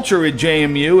the culture at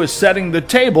JMU is setting the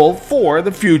table for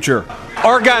the future.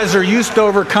 Our guys are used to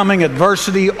overcoming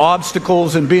adversity,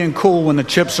 obstacles, and being cool when the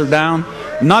chips are down.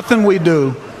 Nothing we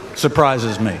do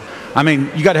surprises me. I mean,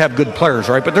 you got to have good players,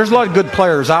 right? But there's a lot of good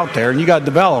players out there, and you got to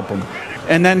develop them.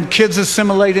 And then kids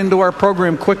assimilate into our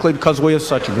program quickly because we have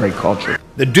such a great culture.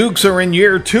 The Dukes are in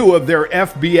year 2 of their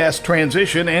FBS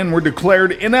transition and were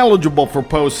declared ineligible for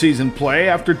postseason play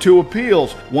after 2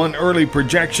 appeals. One early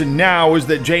projection now is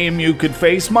that JMU could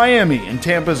face Miami in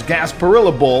Tampa's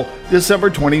Gasparilla Bowl December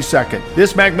 22nd.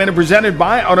 This Mac Minute presented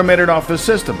by Automated Office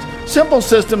Systems. Simple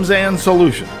systems and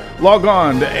solutions. Log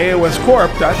on to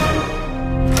aoscorp.net.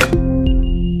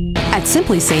 At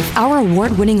SimpliSafe, our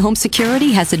award-winning home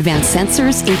security has advanced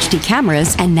sensors, HD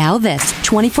cameras, and now this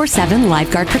 24/7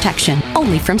 LiveGuard protection,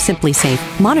 only from SimpliSafe.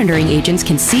 Monitoring agents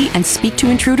can see and speak to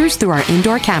intruders through our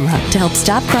indoor camera to help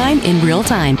stop crime in real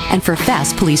time and for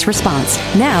fast police response.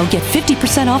 Now get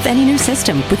 50% off any new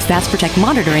system with Fast Protect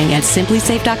monitoring at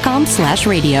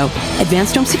simplisafe.com/radio.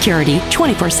 Advanced home security,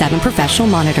 24/7 professional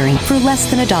monitoring for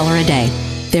less than $1 a day.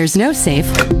 There's no safe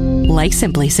like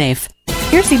SimpliSafe.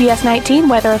 Your CBS 19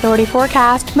 Weather Authority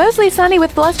forecast. Mostly sunny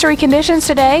with blustery conditions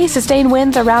today. Sustained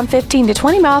winds around 15 to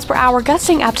 20 miles per hour,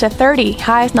 gusting up to 30.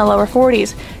 Highs in the lower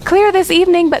 40s. Clear this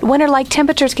evening, but winter-like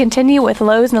temperatures continue with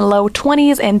lows in the low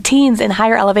 20s and teens in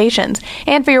higher elevations.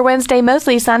 And for your Wednesday,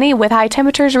 mostly sunny with high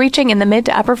temperatures reaching in the mid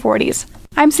to upper 40s.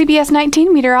 I'm CBS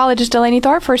 19 meteorologist Delaney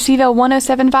Thorpe for Seville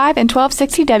 107.5 and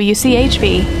 1260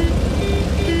 WCHV.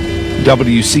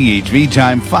 WCHV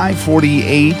time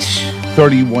 5:48.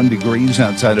 31 degrees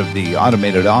outside of the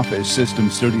Automated Office System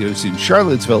Studios in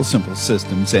Charlottesville. Simple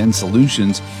Systems and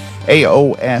Solutions.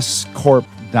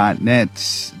 AOScorp.net.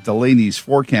 Delaney's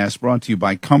forecast brought to you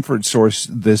by Comfort Source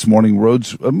this morning.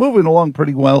 Roads are moving along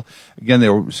pretty well. Again,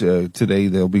 today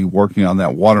they'll be working on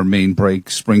that water main break,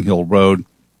 Spring Hill Road.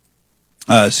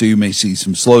 So you may see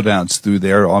some slowdowns through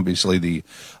there. Obviously, the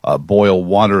boil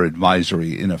water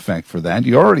advisory in effect for that.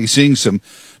 You're already seeing some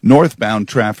northbound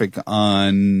traffic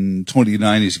on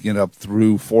 29 as you get up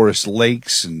through Forest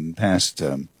Lakes and past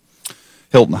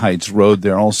Hilton Heights Road.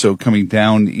 They're also coming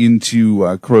down into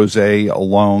Crozet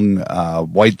along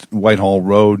Whitehall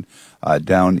Road,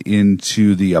 down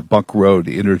into the Buck Road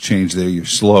interchange there. You're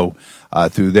slow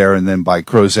through there, and then by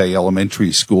Crozet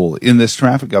Elementary School. In this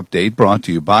traffic update brought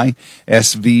to you by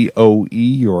SVOE,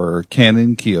 your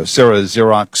Canon, Kyocera,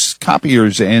 Xerox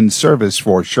copiers and service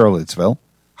for Charlottesville.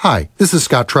 Hi, this is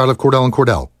Scott Trout of Cordell &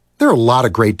 Cordell. There are a lot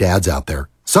of great dads out there.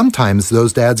 Sometimes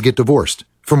those dads get divorced.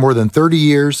 For more than 30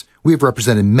 years, we have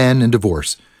represented men in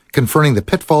divorce, confronting the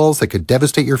pitfalls that could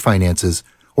devastate your finances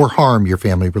or harm your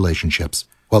family relationships.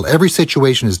 While every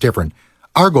situation is different,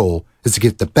 our goal is to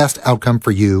get the best outcome for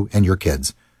you and your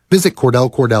kids. Visit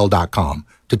CordellCordell.com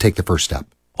to take the first step.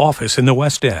 Office in the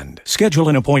West End. Schedule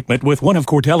an appointment with one of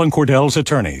Cordell & Cordell's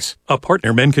attorneys. A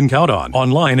partner men can count on.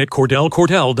 Online at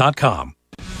CordellCordell.com.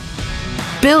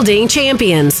 Building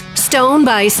champions. stone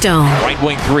by stone. Right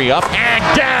wing three up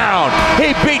and down.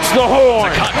 He beats the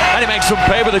horn. And he makes some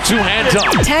pay with a two-hand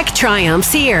dunk. Tech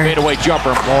triumphs here. Fadeaway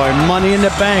jumper. Boy, money in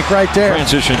the bank right there.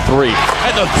 Transition three.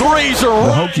 And the threes are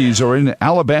The Hokies are in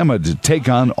Alabama to take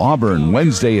on Auburn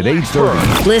Wednesday at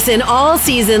 8:30. Listen all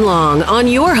season long on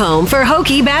your home for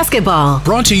Hokie basketball.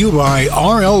 Brought to you by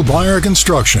R.L. Byer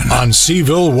Construction on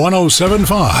Seville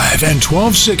 107.5 and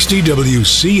 1260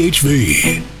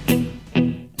 WCHV.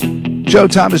 Joe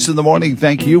Thomas in the morning.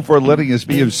 Thank you for letting us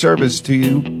be of service to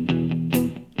you.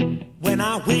 When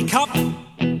I wake up,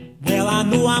 well, I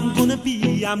know I'm gonna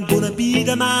be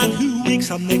the man who wakes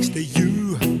up next to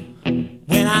you.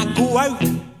 When I go out,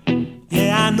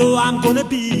 yeah, I know I'm gonna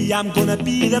be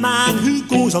the man who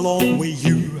goes along with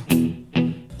you.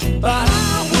 But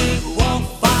I would walk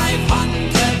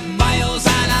 500 miles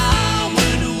and I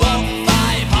would walk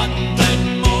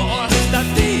 500 more to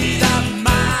be the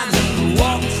man who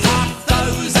walks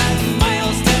 1,000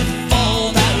 miles to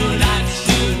fall down at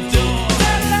your door.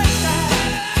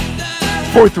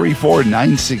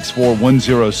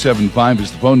 434-964-1075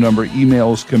 is the phone number.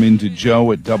 Emails come in to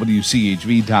Joe at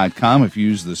WCHV.com. If you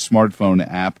use the smartphone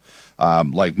app,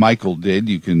 like Michael did,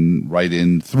 you can write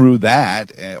in through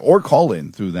that or call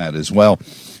in through that as well.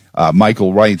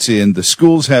 Michael writes in, the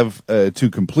schools have to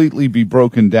completely be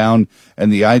broken down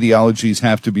and the ideologies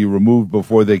have to be removed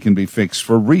before they can be fixed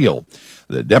for real.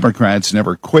 The Democrats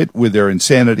never quit with their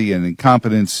insanity and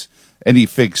incompetence. Any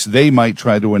fix they might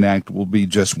try to enact will be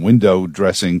just window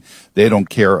dressing. They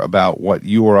don't care about what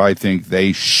you or I think.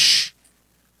 They shh.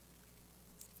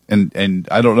 And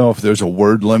I don't know if there's a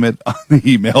word limit on the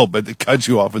email, but it cuts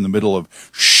you off in the middle of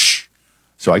shh.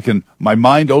 So my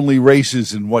mind only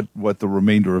races in what the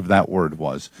remainder of that word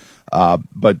was. It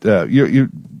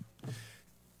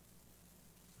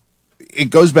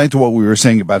goes back to what we were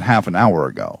saying about half an hour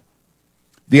ago.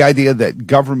 The idea that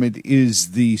government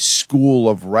is the school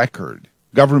of record.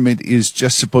 Government is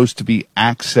just supposed to be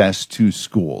access to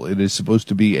school. It is supposed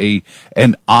to be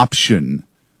an option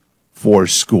for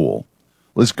school.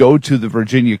 Let's go to the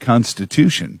Virginia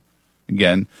Constitution.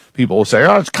 Again, people will say,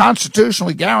 it's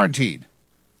constitutionally guaranteed.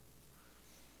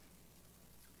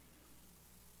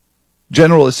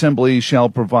 General Assembly shall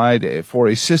provide for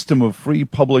a system of free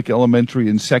public elementary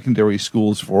and secondary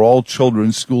schools for all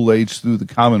children school age through the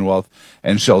Commonwealth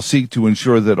and shall seek to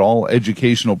ensure that all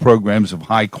educational programs of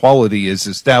high quality is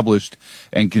established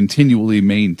and continually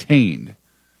maintained.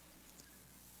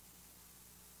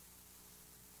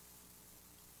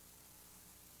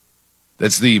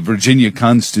 That's the Virginia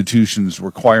Constitution's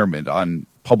requirement on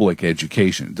public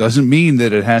education. It doesn't mean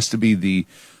that it has to be the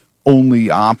only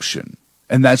option.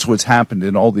 And that's what's happened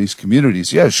in all these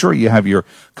communities. Yeah, sure, you have your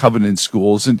covenant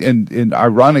schools. And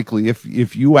ironically,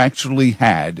 if you actually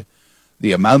had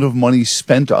the amount of money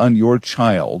spent on your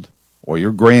child or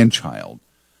your grandchild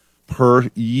per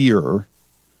year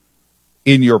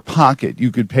in your pocket,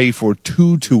 you could pay for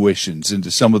 2 tuitions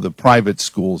into some of the private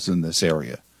schools in this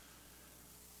area.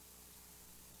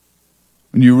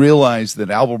 When you realize that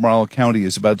Albemarle County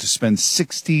is about to spend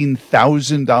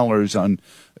 $16,000 on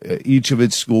each of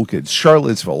its school kids,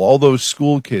 Charlottesville, all those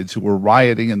school kids who were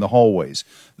rioting in the hallways,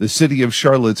 the city of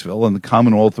Charlottesville and the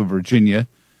Commonwealth of Virginia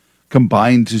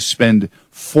combined to spend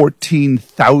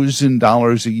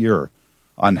 $14,000 a year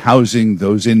on housing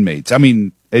those inmates. I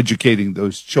mean, educating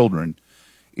those children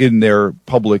in their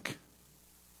public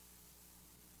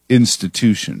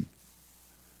institution.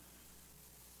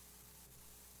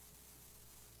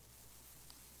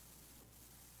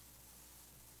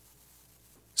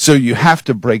 So you have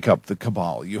to break up the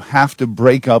cabal. You have to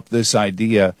break up this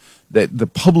idea that the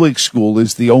public school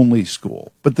is the only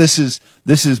school. But this is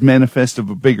manifest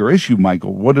of a bigger issue,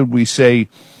 Michael. What did we say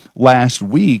last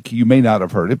week? You may not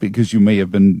have heard it because you may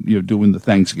have been doing the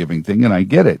Thanksgiving thing, and I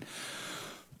get it.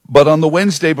 But on the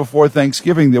Wednesday before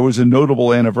Thanksgiving, there was a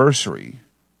notable anniversary.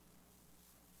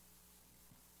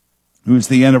 It was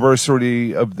the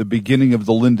anniversary of the beginning of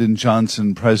the Lyndon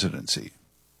Johnson presidency.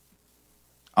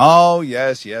 Oh,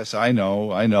 yes, I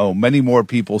know. Many more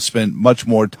people spent much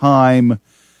more time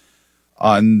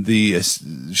on the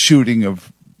shooting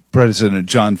of President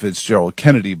John Fitzgerald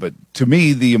Kennedy. But to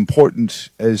me, the important,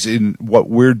 as in what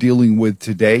we're dealing with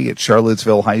today at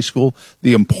Charlottesville High School,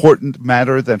 the important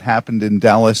matter that happened in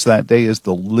Dallas that day is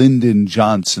the Lyndon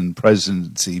Johnson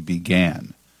presidency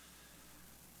began.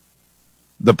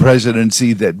 The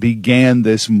presidency that began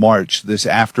this march, this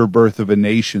afterbirth of a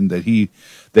nation that he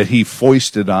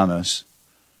foisted on us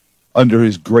under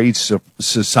his great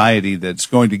society that's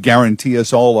going to guarantee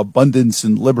us all abundance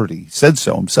and liberty. He said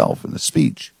so himself in a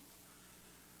speech.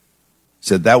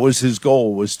 Said that was his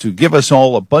goal, was to give us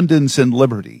all abundance and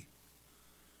liberty.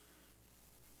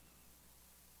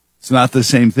 It's not the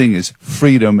same thing as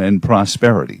freedom and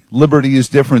prosperity. Liberty is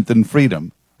different than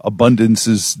freedom. Abundance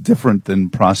is different than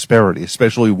prosperity,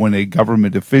 especially when a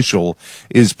government official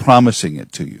is promising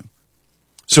it to you.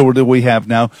 So what do we have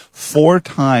now? 4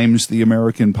 times the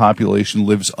American population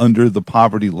lives under the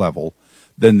poverty level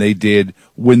than they did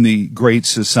when the Great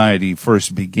Society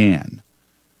first began.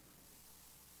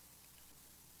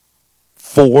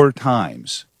 4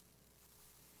 times.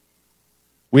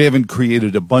 We haven't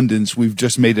created abundance. We've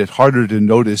just made it harder to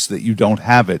notice that you don't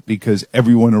have it because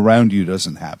everyone around you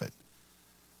doesn't have it.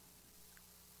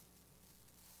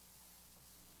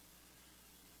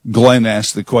 Glenn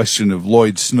asked the question of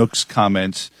Lloyd Snook's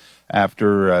comments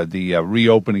after the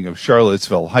reopening of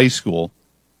Charlottesville High School.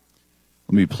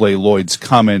 Let me play Lloyd's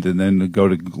comment and then go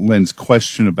to Glenn's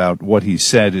question about what he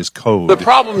said is code. The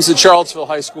problems that Charlottesville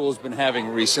High School has been having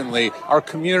recently are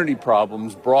community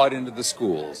problems brought into the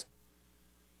schools.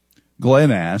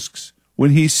 Glenn asks,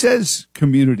 when he says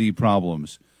community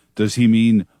problems, does he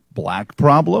mean black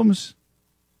problems?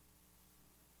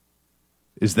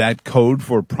 Is that code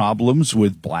for problems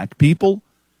with black people?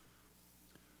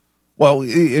 Well,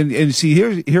 and see,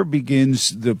 here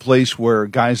begins the place where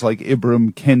guys like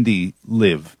Ibram Kendi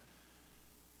live.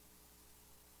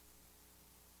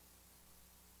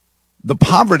 The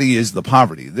poverty is the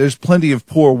poverty. There's plenty of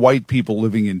poor white people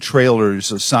living in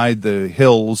trailers aside the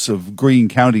hills of Greene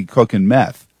County cooking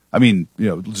meth. I mean,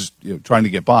 just trying to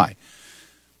get by.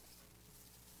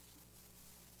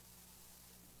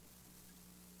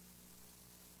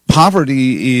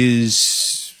 Poverty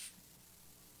is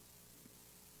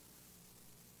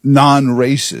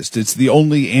non-racist. It's the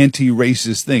only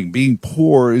anti-racist thing. Being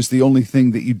poor is the only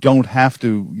thing that you don't have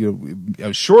to,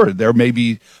 sure, there may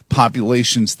be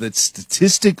populations that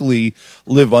statistically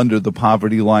live under the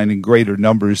poverty line in greater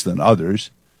numbers than others.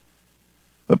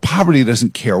 But poverty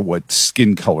doesn't care what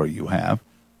skin color you have.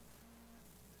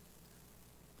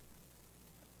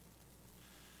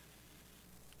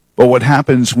 But what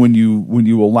happens when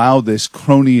you allow this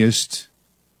cronyist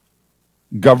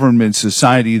government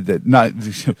society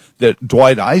that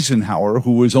Dwight Eisenhower,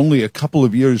 who was only a couple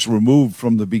of years removed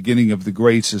from the beginning of the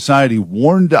Great Society,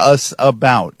 warned us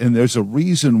about? And there's a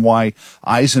reason why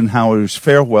Eisenhower's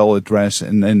farewell address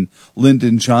and then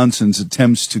Lyndon Johnson's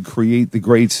attempts to create the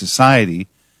Great Society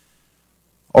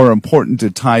are important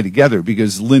to tie together,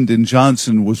 because Lyndon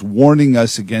Johnson was warning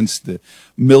us against the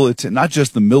military, not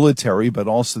just the military, but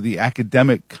also the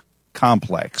academic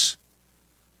complex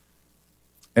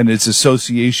and its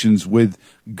associations with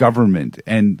government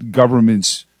and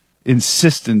government's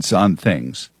insistence on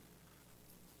things.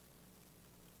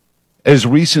 As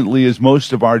recently as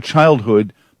most of our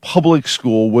childhood, public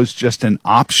school was just an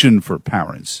option for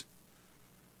parents,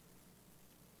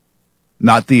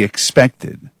 not the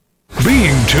expected.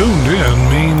 Being tuned in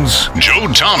means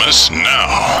Joe Thomas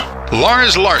now.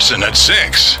 Lars Larson at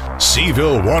 6.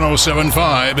 Seville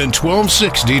 107.5 and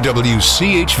 1260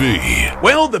 WCHV.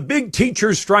 Well, the big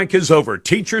teacher strike is over.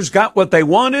 Teachers got what they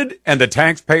wanted, and the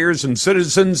taxpayers and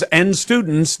citizens and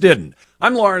students didn't.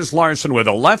 I'm Lars Larson with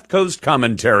a Left Coast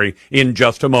commentary in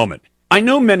just a moment. I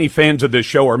know many fans of this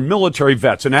show are military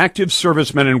vets and active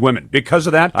servicemen and women. Because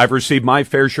of that, I've received my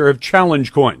fair share of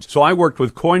challenge coins. So I worked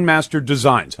with Coinmaster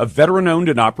Designs, a veteran-owned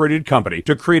and operated company,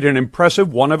 to create an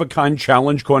impressive one-of-a-kind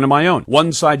challenge coin of my own.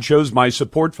 One side shows my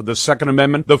support for the Second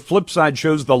Amendment. The flip side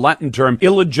shows the Latin term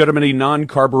illegitimae non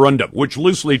carborundum, which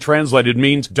loosely translated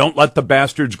means don't let the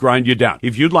bastards grind you down.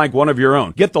 If you'd like one of your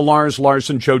own, get the Lars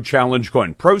Larson Show challenge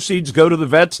coin. Proceeds go to the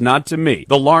vets, not to me.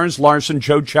 The Lars Larson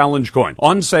Show challenge coin.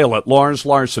 On sale at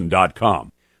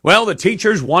LarsLarson.com. Well, the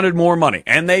teachers wanted more money,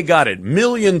 and they got it,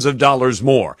 millions of dollars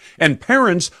more. And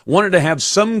parents wanted to have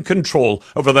some control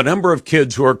over the number of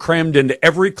kids who are crammed into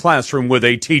every classroom with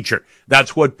a teacher.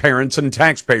 That's what parents and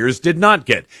taxpayers did not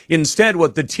get. Instead,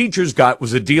 what the teachers got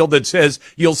was a deal that says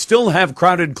you'll still have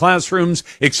crowded classrooms,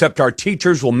 except our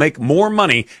teachers will make more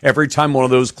money every time one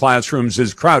of those classrooms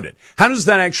is crowded. How does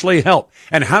that actually help?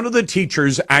 And how do the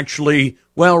teachers actually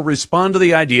respond to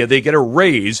the idea they get a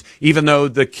raise even though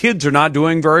the kids are not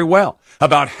doing very well?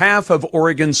 About half of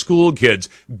Oregon school kids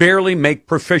barely make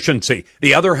proficiency.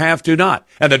 The other half do not.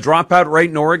 And the dropout rate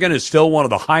in Oregon is still one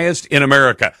of the highest in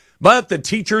America. But the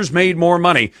teachers made more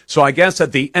money. So I guess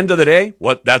at the end of the day,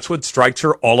 that's what strikes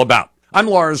are all about. I'm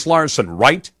Lars Larson,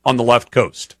 right on the Left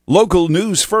Coast. Local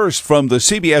news first from the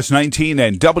CBS 19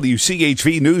 and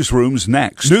WCHV newsrooms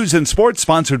next. News and sports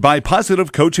sponsored by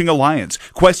Positive Coaching Alliance.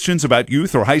 Questions about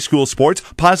youth or high school sports?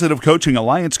 Positive Coaching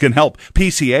Alliance can help.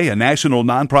 PCA, a national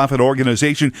nonprofit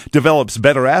organization, develops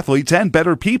better athletes and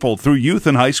better people through youth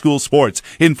and high school sports.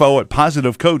 Info at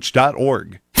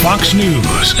positivecoach.org. Fox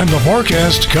News and the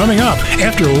forecast coming up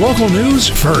after local news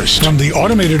first from the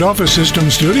Automated Office System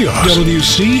Studios.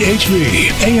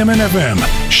 WCHV, AM and FM,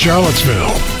 Charlottesville.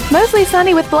 Mostly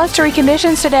sunny with blustery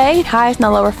conditions today, highs in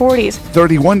the lower 40s.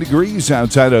 31 degrees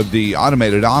outside of the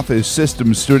Automated Office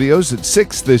System Studios at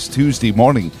 6 this Tuesday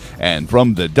morning. And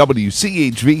from the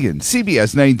WCHV and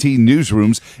CBS 19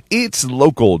 newsrooms, it's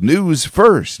local news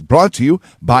first, brought to you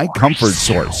by Comfort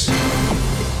Source.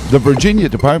 The Virginia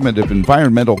Department of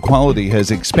Environmental Quality has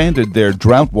expanded their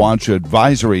drought watch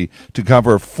advisory to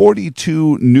cover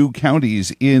 42 new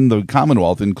counties in the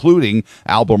Commonwealth, including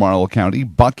Albemarle County,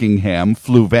 Buckingham,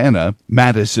 Fluvanna,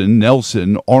 Madison,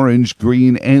 Nelson, Orange,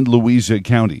 Greene, and Louisa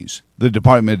counties. The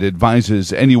department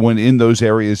advises anyone in those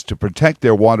areas to protect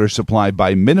their water supply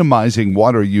by minimizing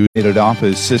water use.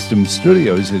 Office System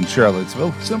Studios in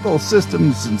Charlottesville. Simple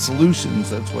systems and solutions.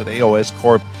 That's what AOS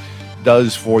Corp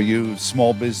does for you.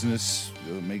 Small business,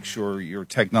 make sure your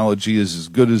technology is as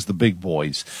good as the big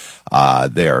boys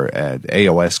there at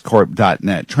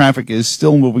aoscorp.net. Traffic is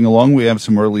still moving along. We have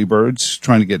some early birds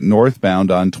trying to get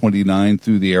northbound on 29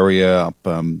 through the area up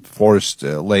Forest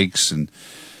Lakes and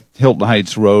Hilton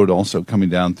Heights Road, also coming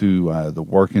down through the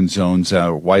working zones,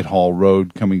 Whitehall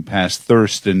Road coming past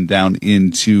Thurston down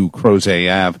into Crozet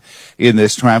Ave. In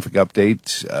this traffic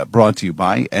update brought to you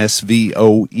by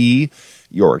SVOE,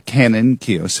 your Canon,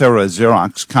 Kyocera,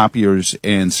 Xerox copiers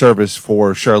and service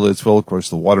for Charlottesville. Of course,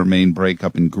 the water main break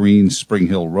up in Green, Spring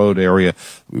Hill Road area.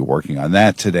 We're working on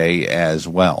that today as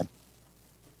well.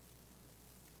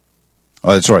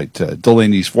 Oh, that's right.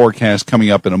 Delaney's forecast coming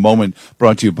up in a moment,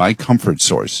 brought to you by Comfort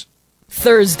Source.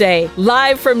 Thursday,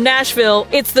 live from Nashville,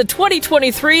 it's the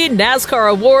 2023 NASCAR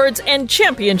Awards and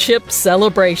Championship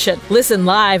Celebration. Listen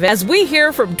live as we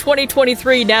hear from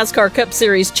 2023 NASCAR Cup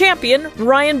Series champion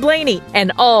Ryan Blaney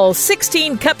and all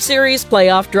 16 Cup Series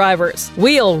playoff drivers.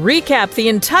 We'll recap the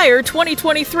entire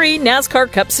 2023 NASCAR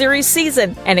Cup Series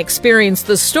season and experience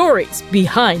the stories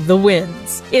behind the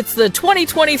wins. It's the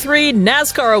 2023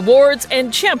 NASCAR Awards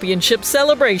and Championship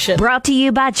Celebration. Brought to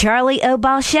you by Charlie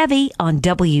O'Ball Chevy on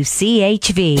WCHV.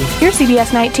 Your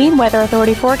CBS 19 Weather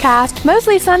Authority forecast.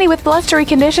 Mostly sunny with blustery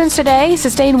conditions today.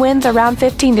 Sustained winds around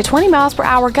 15 to 20 miles per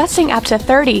hour, gusting up to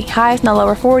 30. Highs in the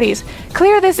lower 40s.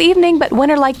 Clear this evening, but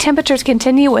winter-like temperatures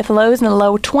continue with lows in the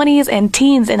low 20s and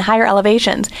teens in higher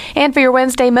elevations. And for your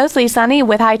Wednesday, mostly sunny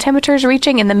with high temperatures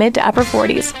reaching in the mid to upper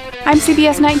 40s. I'm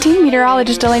CBS 19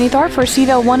 meteorologist Delaney Thorpe for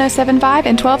CVille 107.5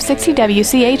 and 1260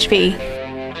 WCHV.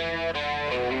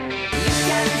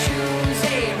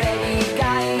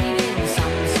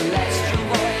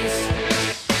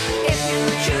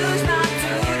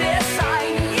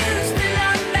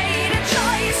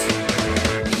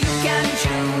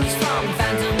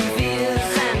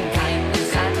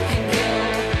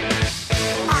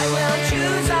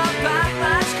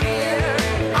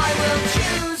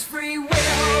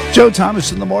 Joe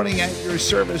Thomas in the morning at your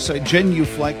service. I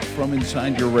genuflect from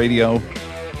inside your radio,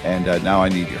 and now I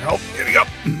need your help getting up.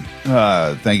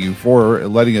 Thank you for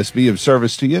letting us be of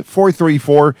service to you.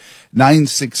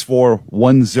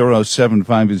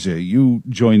 434-964-1075 is you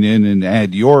join in and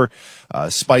add your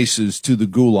spices to the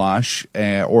goulash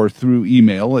or through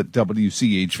email at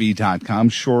wchv.com.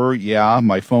 Sure, yeah,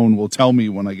 my phone will tell me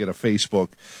when I get a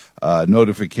Facebook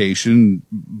notification,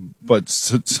 but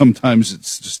sometimes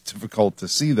it's just difficult to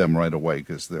see them right away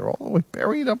because they're all the way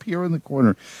buried up here in the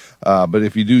corner. But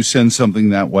if you do send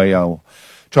something that way, I'll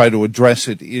try to address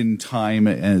it in time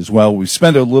as well. We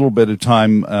spent a little bit of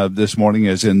time this morning,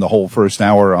 as in the whole first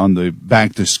hour, on the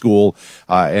back to school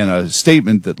and a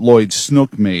statement that Lloyd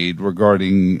Snook made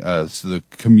regarding the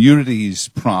community's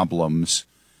problems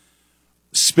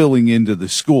spilling into the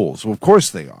schools. Well, of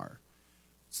course they are.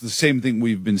 It's the same thing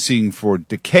we've been seeing for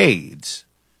decades.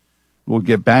 We'll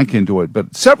get back into it,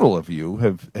 but several of you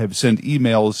have sent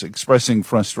emails expressing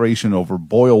frustration over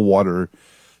boil water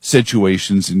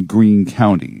situations in Greene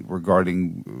County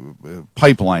regarding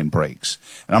pipeline breaks.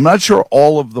 And I'm not sure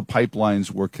all of the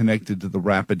pipelines were connected to the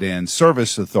Rapidan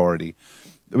Service Authority,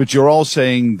 but you're all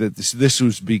saying that this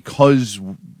was because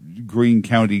Greene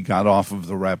County got off of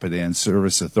the Rapidan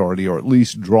Service Authority, or at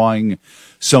least drawing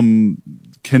some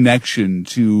connection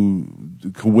to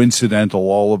the coincidental,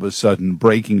 all of a sudden,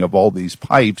 breaking of all these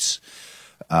pipes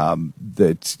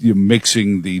that you're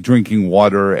mixing the drinking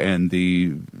water and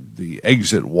the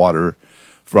exit water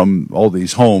from all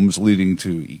these homes, leading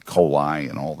to E. coli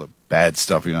and all the bad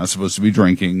stuff you're not supposed to be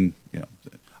drinking. You know,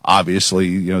 obviously,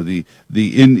 you know, the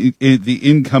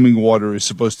incoming water is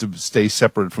supposed to stay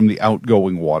separate from the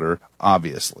outgoing water.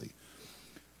 Obviously,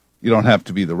 you don't have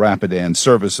to be the Rapidan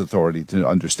Service Authority to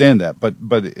understand that, but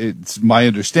it's my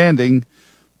understanding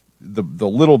the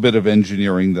little bit of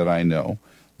engineering that I know,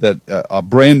 that a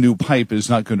brand new pipe is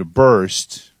not going to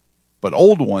burst, but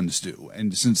old ones do.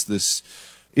 And since this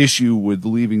issue with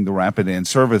leaving the Rapidan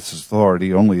Service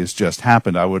Authority only has just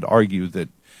happened, I would argue that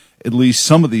at least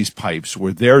some of these pipes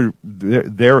were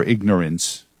their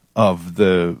ignorance of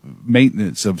the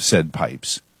maintenance of said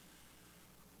pipes.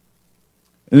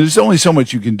 And there's only so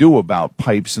much you can do about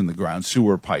pipes in the ground,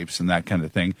 sewer pipes and that kind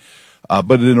of thing.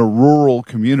 But in a rural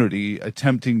community,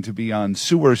 attempting to be on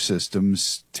sewer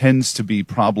systems tends to be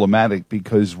problematic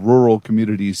because rural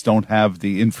communities don't have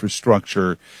the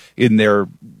infrastructure in their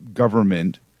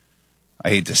government, I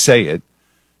hate to say it,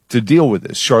 to deal with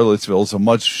this. Charlottesville is a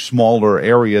much smaller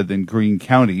area than Greene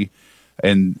County,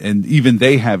 and even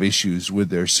they have issues with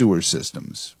their sewer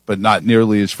systems, but not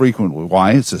nearly as frequently.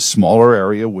 Why? It's a smaller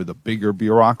area with a bigger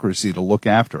bureaucracy to look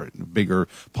after it, a bigger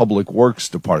public works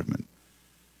department.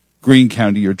 Greene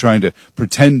County, you're trying to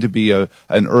pretend to be an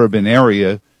urban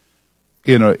area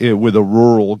with a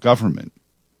rural government,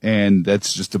 and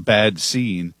that's just a bad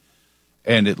scene.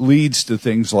 And it leads to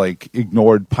things like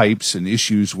ignored pipes and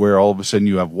issues where all of a sudden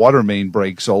you have water main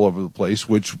breaks all over the place,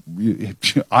 which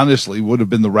honestly would have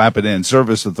been the Rapidan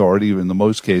Service Authority in the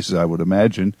most cases, I would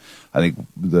imagine. I think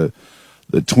the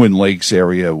Twin Lakes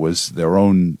area was their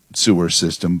own sewer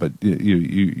system, but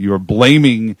you're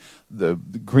blaming the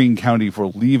Greene County for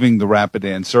leaving the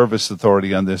Rapidan Service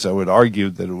Authority on this. I would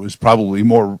argue that it was probably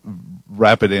more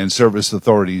Rapidan Service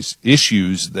Authority's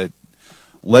issues that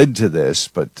led to this,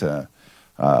 but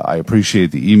I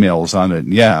appreciate the emails on it.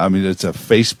 And yeah, I mean, it's a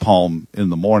facepalm in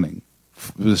the morning.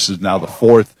 This is now the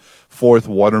fourth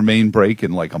water main break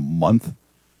in like a month,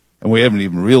 and we haven't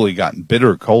even really gotten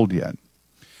bitter cold yet.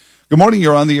 Good morning.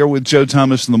 You're on the air with Joe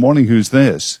Thomas in the morning. Who's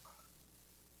this?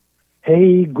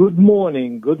 Hey, good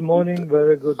morning. Good morning.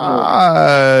 Very good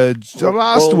morning.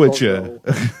 Здравствуйте.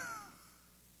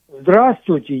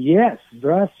 Здравствуйте. Yes.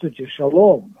 Здравствуйте.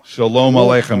 Shalom. Shalom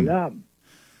Aleichem. Salam.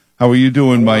 How are you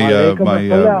doing, Yeah,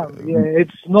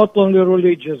 it's not only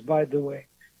religious, by the way.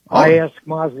 I ask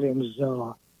Muslims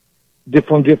from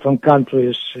different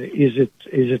countries, is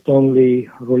it only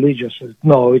religious?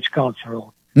 No, it's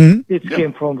cultural. Mm-hmm. It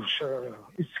came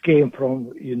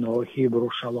from Hebrew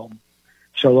shalom.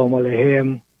 Shalom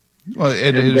Aleichem. Well,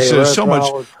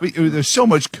 there's so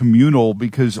much communal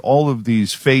because all of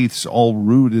these faiths all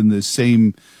root in the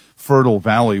same fertile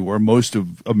valley where most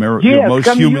of America, most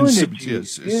human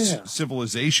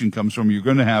civilization comes from. You're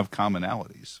going to have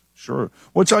commonalities. Sure.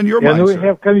 What's on your mind, And we sir?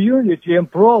 have community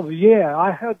and problem. Yeah, I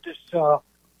heard this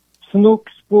Snook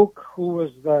Spook who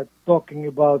was talking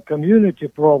about community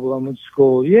problem in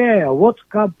school. Yeah, what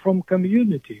comes from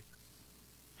community?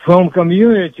 From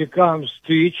community comes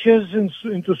teachers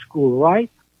into school,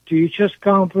 right? Teachers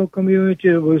come from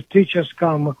community. With teachers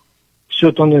come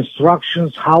certain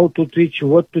instructions, how to teach,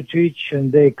 what to teach,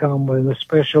 and they come in a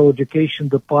special education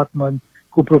department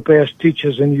who prepares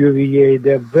teachers in UVA.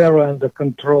 They're very under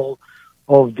control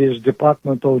of this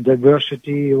Department of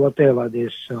Diversity, whatever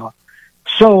this.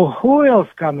 So who else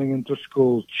coming into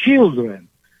school? Children.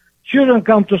 Children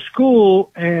come to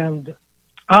school and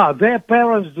their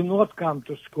parents do not come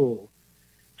to school.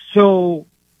 So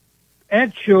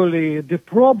actually the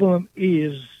problem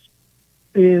is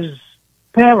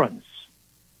parents.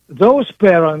 Those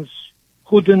parents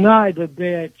who deny that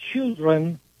their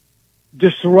children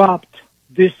disrupt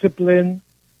discipline,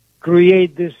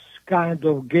 create this kind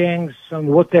of gangs and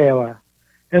whatever.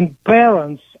 And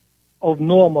parents of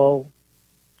normal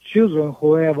children,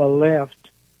 whoever left,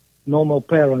 normal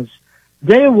parents,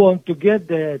 they want to get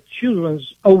their children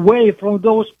away from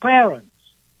those parents,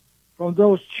 from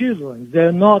those children.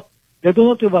 They do not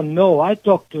even know.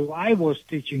 I was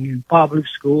teaching in public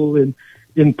school, in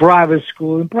private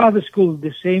school. In private school,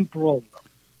 the same problem.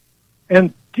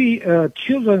 And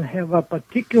children have a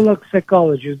particular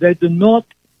psychology. They do not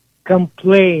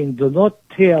complain, do not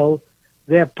tell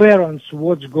their parents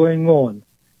what's going on.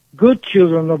 Good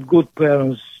children of good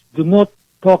parents do not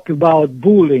talk about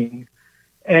bullying.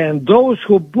 And those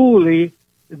who bully,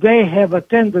 they have a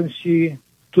tendency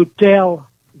to tell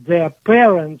their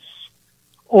parents,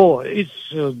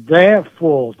 it's their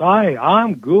fault.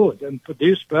 I'm good. And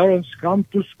these parents come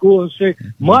to school and say,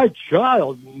 my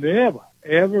child, never,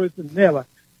 everything, never.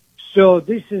 So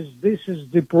this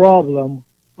is the problem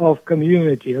of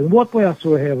community. And what else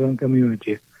we have in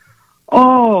community?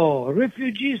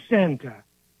 Refugee center.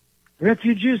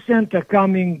 Refugee center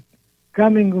coming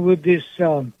with this,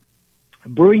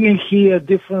 bringing here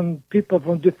different people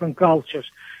from different cultures.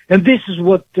 And this is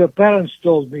what parents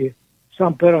told me.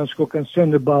 Some parents who are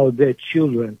concerned about their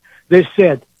children. They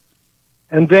said,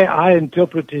 and I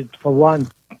interpreted for one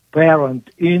parent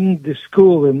in the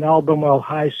school, in Albemarle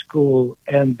High School,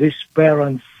 and this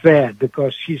parent said,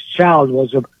 because his child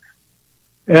was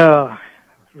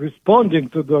responding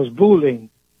to those bullying,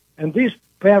 and this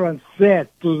parent said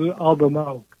to the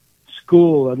Albemarle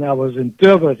school, and I was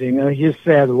interpreting, and he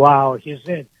said, wow, he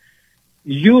said,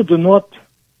 you do not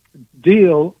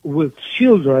deal with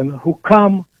children who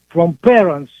come from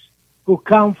parents who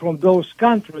come from those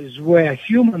countries where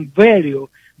human value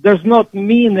does not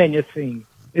mean anything,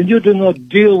 and you do not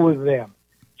deal with them.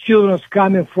 Children's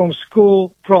coming from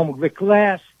school, from the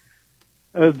class,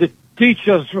 the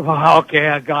teachers, okay,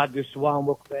 I got this one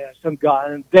more class, and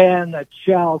then a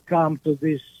child come to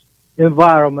this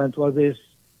environment where this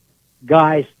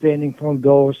guy standing from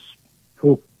those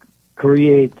who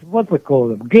create, what we call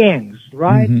them, gangs,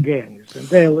 right? Mm-hmm. Gangs, and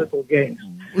they're little gangs.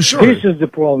 Sure. This is the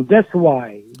problem. That's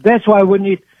why we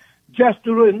need just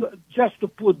to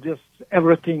put this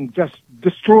everything, just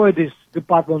destroy this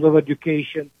Department of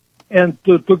Education, and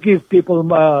to give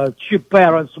people, cheap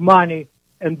parents, money,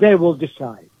 and they will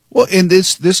decide. Well, and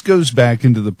this goes back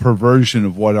into the perversion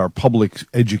of what our public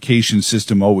education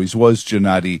system always was,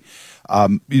 Gennady.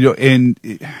 And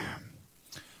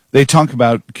they talk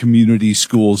about community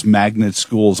schools, magnet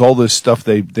schools, all this stuff.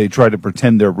 They try to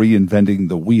pretend they're reinventing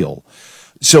the wheel.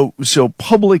 So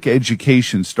public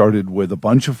education started with a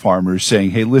bunch of farmers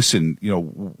saying, hey, listen,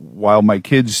 while my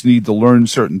kids need to learn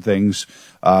certain things,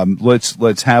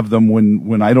 let's have them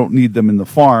when I don't need them in the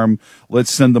farm,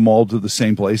 let's send them all to the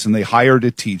same place. And they hired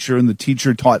a teacher, and the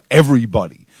teacher taught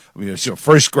everybody. I mean,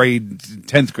 first grade,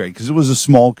 10th grade, because it was a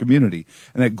small community,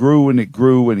 and it grew and it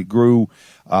grew and it grew.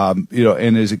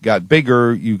 And as it got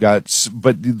bigger,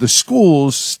 but the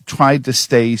schools tried to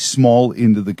stay small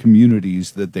into the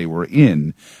communities that they were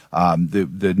in,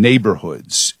 the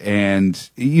neighborhoods. And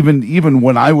even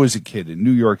when I was a kid in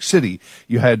New York City,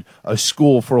 you had a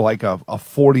school for like a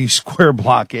 40 square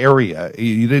block area.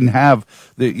 You didn't have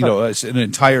an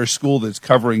entire school that's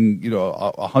covering,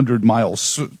 100-mile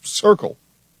circle.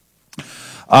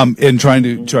 And trying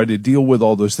to deal with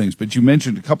all those things. But you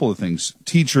mentioned a couple of things.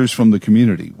 Teachers from the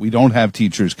community. We don't have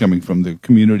teachers coming from the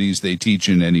communities they teach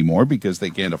in anymore because they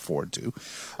can't afford to.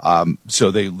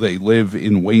 So they live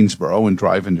in Waynesboro and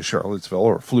drive into Charlottesville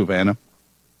or Fluvanna,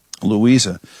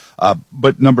 Louisa.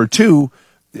 But number two,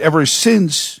 ever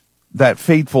since that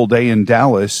fateful day in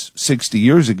Dallas 60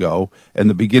 years ago and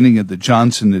the beginning of the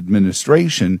Johnson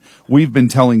administration, we've been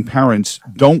telling parents,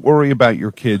 don't worry about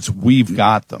your kids. We've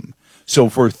got them. So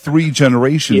for 3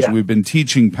 generations, we've been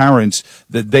teaching parents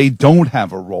that they don't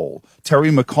have a role. Terry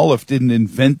McAuliffe didn't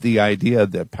invent the idea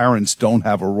that parents don't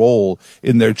have a role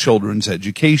in their children's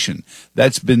education.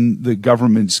 That's been the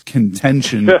government's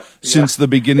contention since the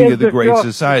beginning of the Great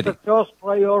Society. It's the first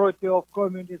priority of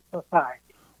communist society.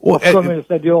 Well,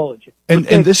 communist ideology. And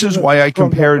this is why I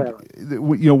compared,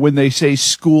 when they say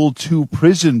school to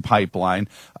prison pipeline,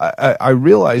 I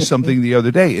realized something the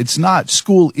other day. It's not.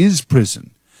 School is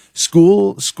prison.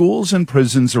 Schools and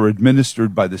prisons are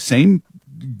administered by the same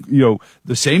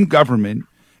government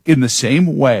in the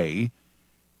same way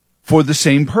for the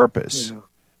same purpose.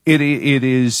 Yeah. It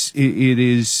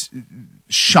is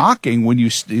shocking when you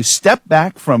step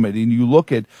back from it and you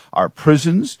look at our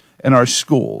prisons and our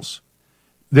schools.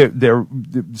 They're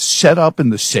set up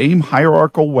in the same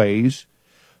hierarchical ways.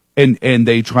 And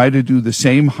they try to do the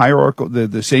same hierarchical,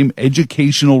 the same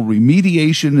educational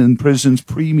remediation in prisons,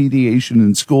 pre-mediation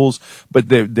in schools, but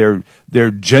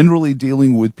they're generally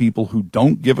dealing with people who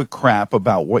don't give a crap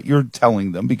about what you're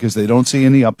telling them because they don't see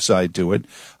any upside to it.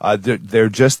 They're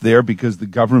just there because the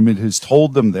government has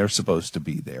told them they're supposed to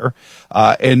be there,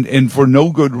 and for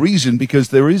no good reason, because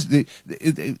there is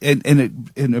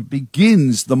it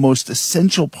begins, the most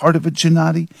essential part of it,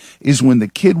 Gennady, is when the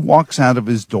kid walks out of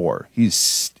his door.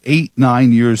 He's 8,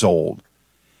 9 years old.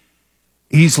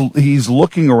 He's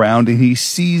looking around and he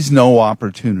sees no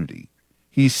opportunity.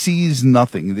 He sees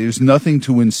nothing. There's nothing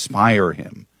to inspire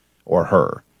him or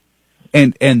her.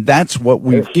 And that's what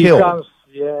we've killed.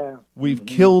 We've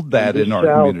killed that in our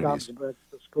communities.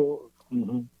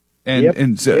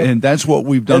 And that's what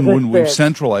we've done when we've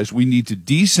centralized. We need to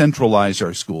decentralize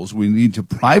our schools. We need to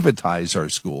privatize our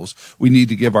schools. We need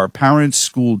to give our parents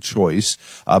school choice.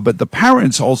 But the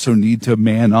parents also need to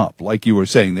man up, like you were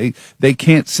saying. They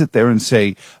can't sit there and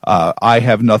say, I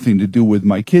have nothing to do with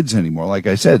my kids anymore. Like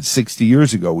I said, 60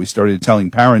 years ago, we started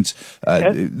telling parents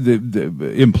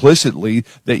implicitly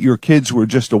that your kids were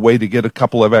just a way to get a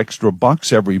couple of extra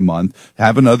bucks every month,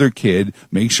 have another kid,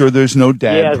 make sure there's no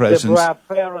dad presence.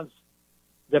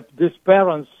 These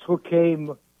parents who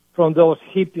came from those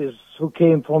hippies,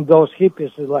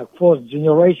 like fourth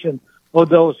generation of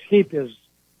those hippies,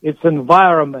 it's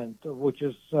environment which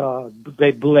is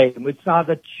they blame. It's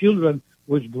other children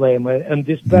which blame, and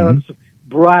these parents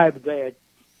bribe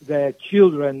their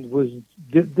children with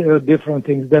different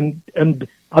things. And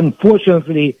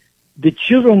unfortunately, the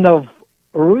children of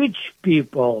rich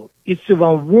people, it's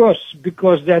even worse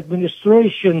because the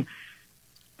administration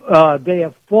they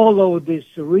have followed these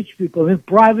rich people. In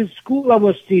private school I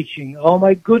was teaching, oh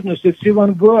my goodness, it's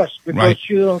even worse because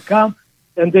children come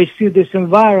and they see this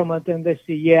environment and they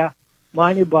say, yeah,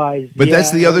 money buys. But yeah,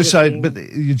 that's the other everything. side. But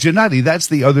Gennady, that's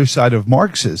the other side of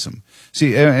Marxism.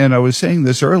 See, and I was saying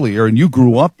this earlier, and you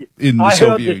grew up in the I Soviet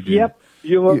heard this, Union. yep,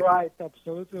 you were right,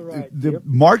 absolutely right. The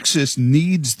Marxist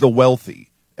needs the wealthy,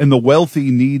 and the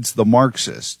wealthy needs the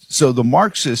Marxist. So the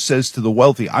Marxist says to the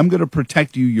wealthy, I'm going to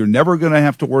protect you. You're never going to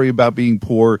have to worry about being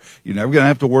poor. You're never going to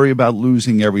have to worry about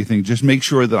losing everything. Just make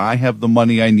sure that I have the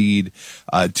money I need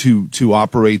to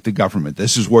operate the government.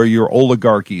 This is where your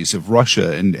oligarchies of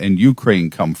Russia and Ukraine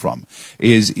come from,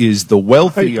 is the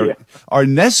wealthy are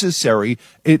necessary.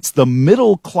 It's the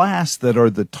middle class that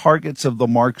are the targets of the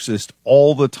Marxist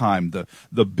all the time.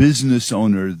 The business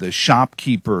owner, the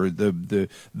shopkeeper,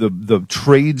 the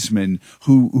tradesman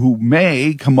who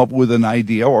may come up with an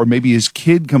idea, or maybe his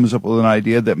kid comes up with an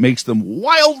idea that makes them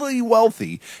wildly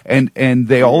wealthy, and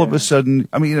they all of a sudden,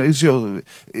 I mean,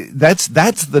 that's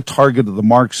the target of the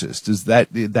Marxist, is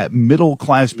that middle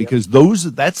class, because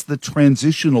that's the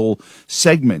transitional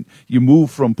segment. You move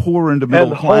from poor into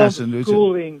middle class, and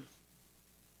homeschooling.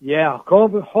 Yeah,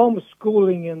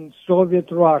 homeschooling in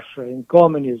Soviet Russia, in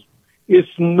communism, is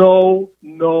no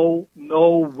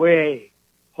way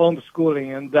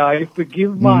homeschooling. And if we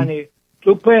give money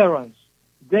to parents,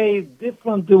 there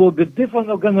will be different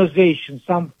organizations,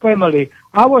 some family.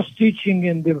 I was teaching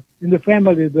in the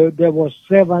family, there was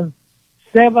seven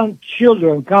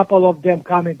children, couple of them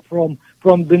coming from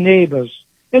the neighbors.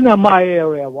 In my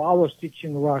area, I was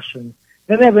teaching Russian.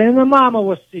 And the mama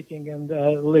was sitting and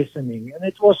listening, and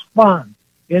it was fun.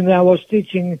 And I was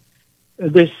teaching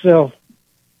this,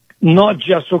 not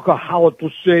just how to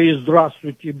say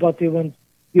 "здравствуйте," but even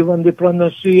the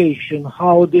pronunciation,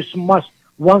 how this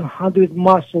 100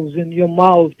 muscles in your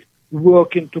mouth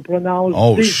working to pronounce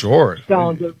this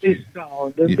sound, and this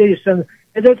sound, and this, and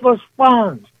it was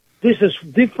fun. This is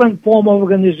different form of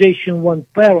organization when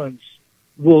parents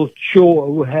will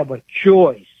have a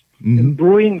choice. And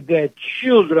bring their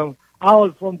children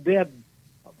out from the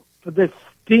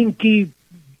stinky,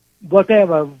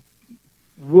 whatever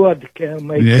word can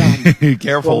make come.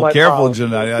 Careful,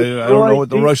 Gennady. I don't know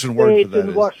what the Russian word for that in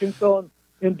is. Washington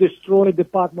and destroy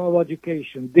Department of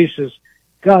Education. This is,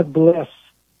 God bless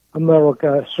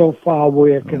America. So far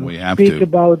we can speak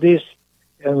about this,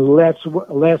 and let's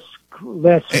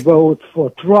vote for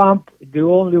Trump, the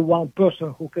only one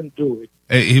person who can do it.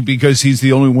 Because he's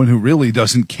the only one who really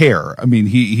doesn't care. I mean,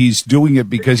 he's doing it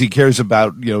because he cares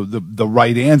about, the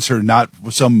right answer, not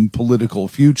some political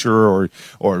future or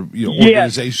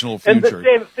organizational future. And the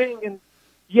same thing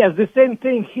the same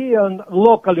thing here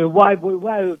locally. Why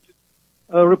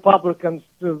Republicans,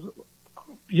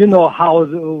 how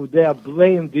they are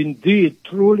blamed, indeed,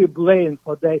 truly blamed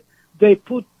for they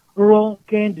put wrong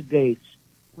candidates.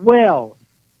 Well,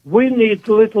 we need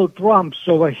little Trumps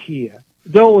over here.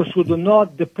 Those who do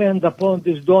not depend upon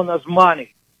this donors'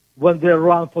 money when they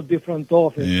run for different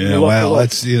offices. Yeah, well,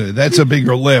 that's a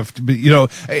bigger lift. But,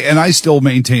 and I still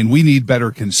maintain we need better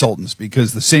consultants,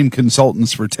 because the same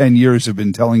consultants for 10 years have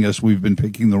been telling us we've been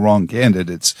picking the wrong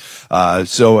candidates.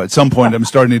 So at some point I'm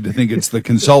starting to think it's the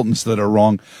consultants that are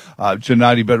wrong,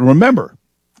 Gennady. But remember,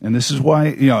 and this is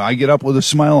why, I get up with a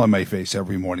smile on my face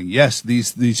every morning. Yes,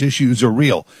 these issues are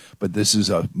real, but this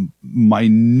is a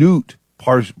minute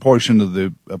portion of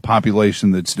the population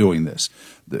that's doing this.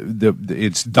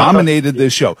 It's dominated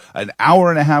this show. An hour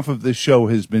and a half of this show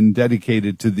has been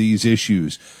dedicated to these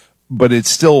issues, but it's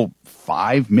still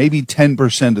 5, maybe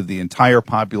 10% of the entire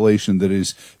population that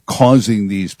is causing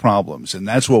these problems. And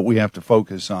that's what we have to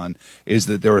focus on, is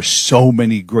that there are so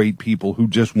many great people who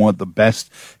just want the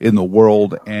best in the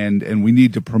world, and we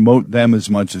need to promote them as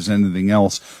much as anything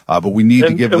else. But we need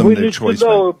to give them their choice. We need to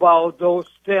know about those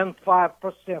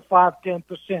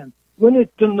 5-10%. We need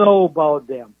to know about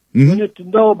them. We need to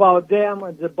know about them,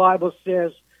 and the Bible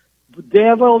says,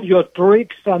 devil, your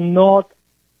tricks are not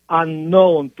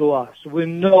unknown to us. We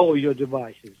know your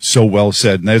devices. So well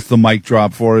said. And that's the mic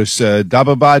drop for us. Da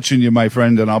побачення, my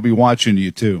friend, and I'll be watching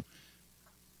you too.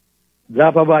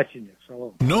 Da побачення.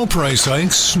 So. No price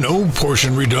hikes, no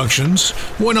portion reductions.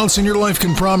 What else in your life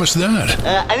can promise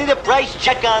that? I need a price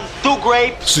check on 2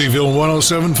 grapes. Seville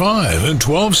 107.5 and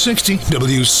 1260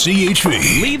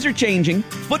 WCHV. Leaves are changing,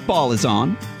 football is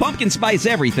on, pumpkin spice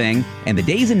everything, and the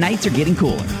days and nights are getting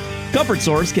cooler. Comfort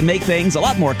Source can make things a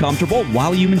lot more comfortable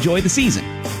while you enjoy the season.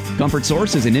 Comfort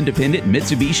Source is an independent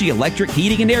Mitsubishi electric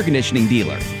heating and air conditioning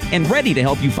dealer and ready to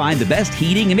help you find the best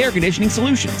heating and air conditioning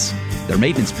solutions. Their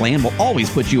maintenance plan will always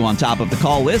put you on top of the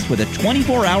call list with a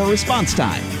 24-hour response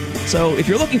time. So if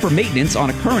you're looking for maintenance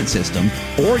on a current system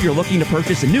or you're looking to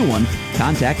purchase a new one,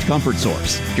 contact Comfort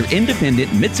Source, your independent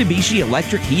Mitsubishi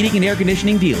electric heating and air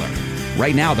conditioning dealer.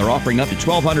 Right now, they're offering up to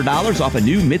 $1,200 off a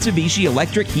new Mitsubishi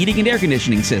electric heating and air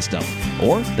conditioning system.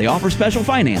 Or they offer special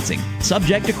financing,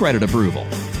 subject to credit approval.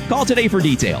 Call today for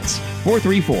details.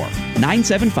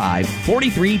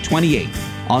 434-975-4328.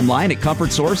 Online at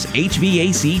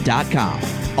ComfortSourceHVAC.com.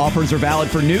 Offers are valid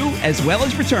for new as well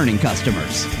as returning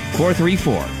customers.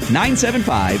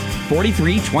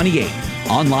 434-975-4328.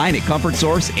 Online at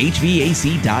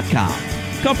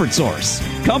ComfortSourceHVAC.com. Comfort Source.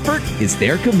 Comfort is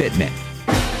their commitment.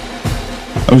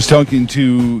 I was talking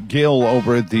to Gail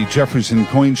over at the Jefferson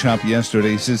Coin Shop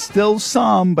yesterday. He says still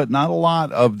some, but not a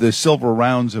lot of the silver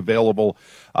rounds available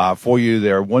for you.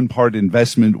 They're one part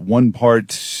investment, one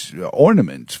part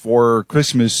ornament for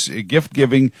Christmas gift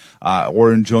giving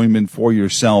or enjoyment for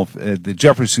yourself. At the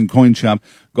Jefferson Coin Shop,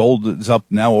 gold is up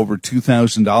now over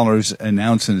 $2,000 an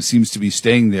ounce, and it seems to be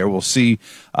staying there. We'll see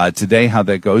today how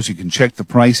that goes. You can check the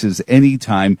prices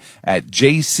anytime at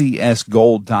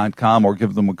jcsgold.com or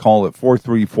give them a call at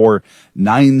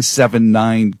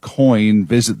 434-979-COIN.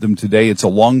 Visit them today. It's a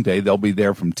long day. They'll be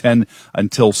there from 10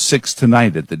 until 6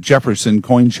 tonight at the Jefferson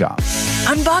Coin Shop.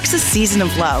 Unbox a season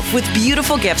of love with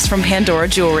beautiful gifts from Pandora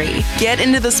Jewelry. Get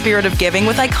into the spirit of giving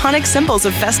with iconic symbols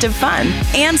of festive fun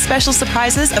and special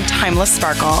surprises of timeless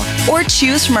sparkle. Or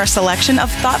choose from our selection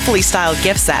of thoughtfully styled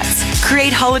gift sets.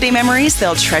 Create holiday memories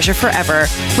they'll treasure forever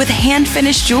with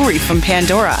hand-finished jewelry from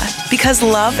Pandora. Because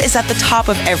love is at the top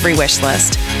of every wish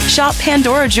list. Shop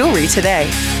Pandora Jewelry today.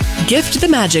 Gift the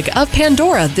magic of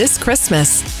Pandora this Christmas.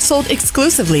 Sold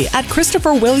exclusively at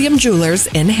Christopher William Jewelers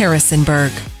in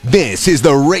Harrisonburg. This is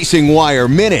the Racing Wire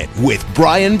Minute with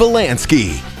Brian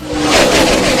Belansky.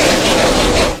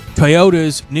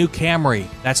 Toyota's new Camry.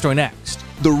 That story next.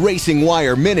 The Racing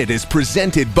Wire Minute is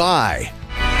presented by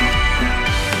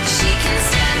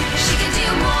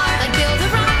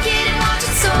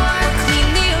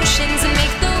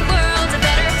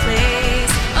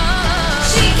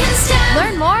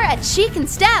Learn more at She Can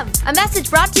STEM. A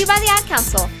message brought to you by the Ad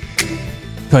Council.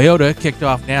 Toyota kicked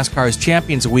off NASCAR's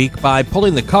Champions Week by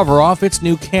pulling the cover off its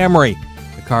new Camry.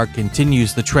 The car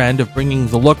continues the trend of bringing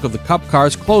the look of the Cup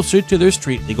cars closer to their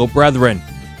street-legal brethren.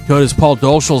 Toyota's Paul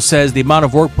Dolschel says the amount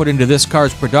of work put into this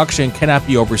car's production cannot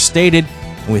be overstated,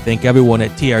 and we thank everyone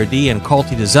at TRD and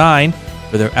Culti Design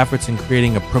for their efforts in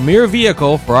creating a premier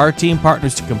vehicle for our team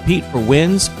partners to compete for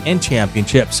wins and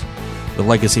championships. The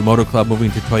Legacy Motor Club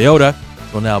moving to Toyota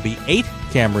will now be 8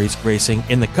 Camrys racing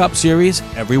in the Cup Series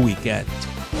every weekend.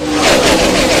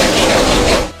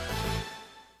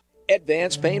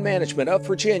 Advanced Pain Management of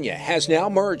Virginia has now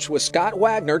merged with Scott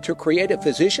Wagner to create a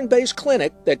physician-based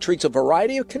clinic that treats a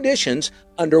variety of conditions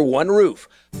under one roof.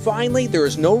 Finally, there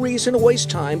is no reason to waste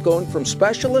time going from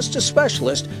specialist to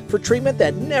specialist for treatment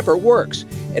that never works.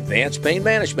 Advanced Pain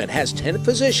Management has 10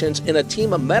 physicians and a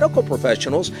team of medical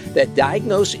professionals that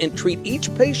diagnose and treat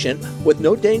each patient with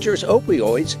no dangerous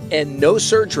opioids and no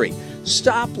surgery.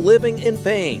 Stop living in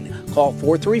pain. Call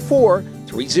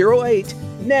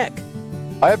 434-308-NECK.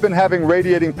 I have been having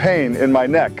radiating pain in my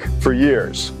neck for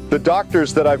years. The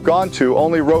doctors that I've gone to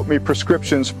only wrote me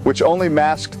prescriptions which only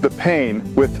masked the pain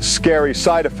with scary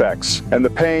side effects, and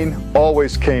the pain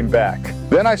always came back.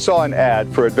 Then I saw an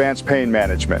ad for Advanced Pain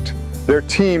Management. Their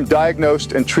team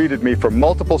diagnosed and treated me for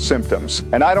multiple symptoms,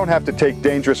 and I don't have to take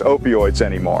dangerous opioids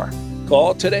anymore.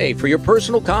 Call today for your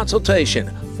personal consultation.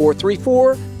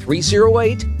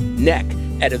 434-308-NECK.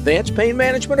 At Advanced Pain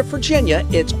Management of Virginia,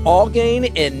 it's all gain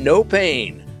and no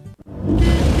pain.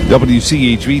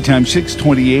 WCHV time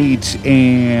 6:28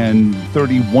 and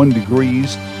 31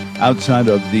 degrees outside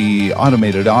of the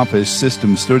Automated Office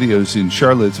System Studios in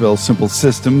Charlottesville. Simple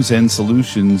Systems and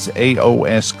Solutions,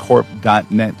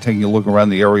 AOScorp.net. Taking a look around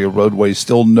the area roadways.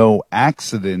 Still no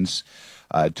accidents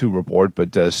to report,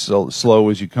 but slow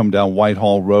as you come down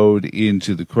Whitehall Road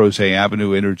into the Crozet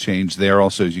Avenue interchange there.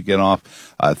 Also, as you get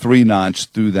off 3-notch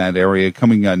through that area,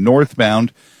 coming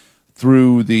northbound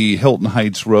through the Hilton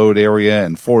Heights Road area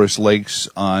and Forest Lakes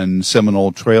on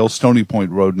Seminole Trail. Stony Point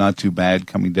Road, not too bad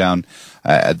coming down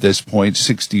at this point.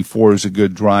 64 is a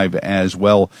good drive as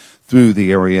well through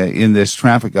the area in this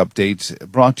traffic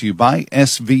update brought to you by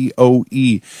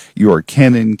SVOE, your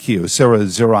Canon, Kyocera,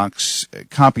 Xerox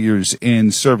copiers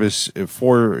and service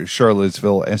for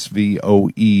Charlottesville,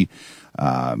 SVOE.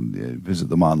 Visit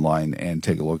them online and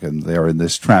take a look in there in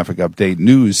this traffic update.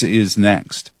 News is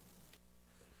next.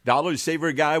 Dollar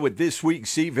Saver Guy with this week's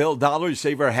Seville Dollar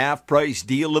Saver half price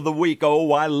deal of the week.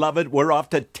 Oh, I love it. We're off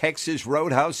to Texas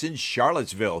Roadhouse in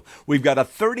Charlottesville. We've got a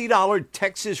 $30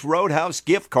 Texas Roadhouse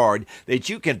gift card that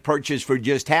you can purchase for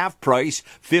just half price,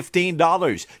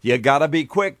 $15. You gotta be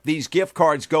quick. These gift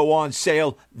cards go on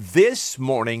sale this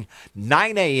morning,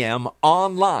 9 a.m.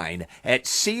 online at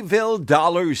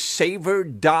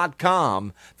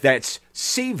SevilleDollarSaver.com. That's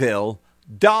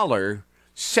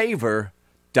SevilleDollarSaver.com.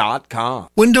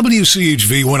 When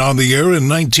WCHV went on the air in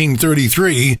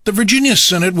 1933, the Virginia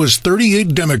Senate was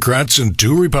 38 Democrats and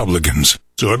 2 Republicans.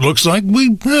 So it looks like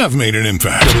we have made an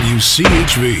impact.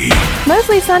 WCHV.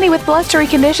 Mostly sunny with blustery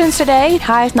conditions today.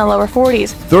 Highs in the lower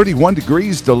 40s. 31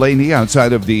 degrees Delaney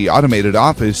outside of the Automated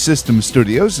Office System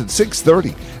Studios at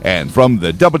 6:30. And from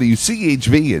the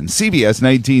WCHV and CBS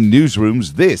 19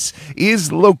 newsrooms, this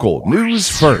is Local News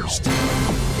First.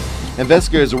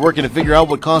 Investigators are working to figure out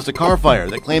what caused a car fire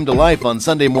that claimed to life on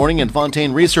Sunday morning in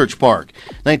Fontaine Research Park.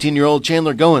 19-year-old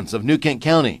Chandler Goins of New Kent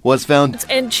County was found.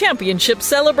 And championship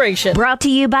celebration. Brought to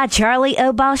you by Charlie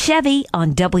O'Ball Chevy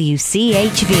on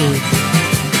WCHV.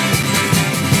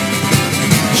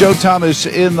 Joe Thomas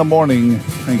in the morning.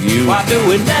 Thank you. Why do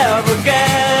we never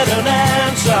get an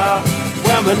answer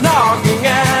when we're knocking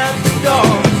at the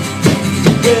door?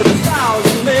 With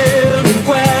 1,000 million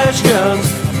questions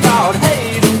about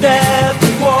hate and death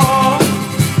and war.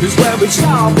 'Cause when we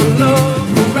stop and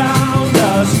look around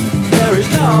us, there is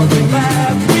nothing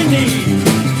left we need.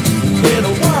 In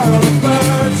a world of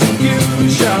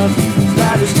persecution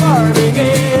that is burning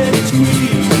in its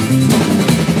greed.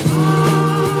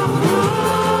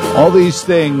 All these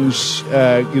things,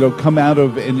 come out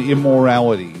of an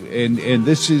immorality, and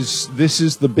this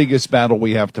is the biggest battle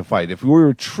we have to fight. If we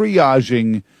were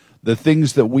triaging the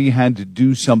things that we had to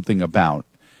do something about,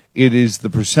 it is the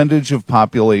percentage of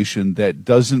population that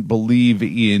doesn't believe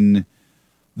in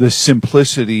the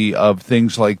simplicity of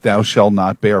things like "thou shalt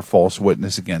not bear false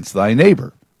witness against thy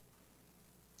neighbor."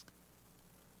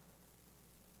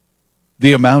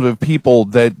 The amount of people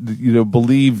that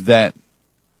believe that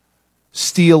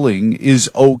stealing is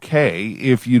okay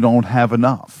if you don't have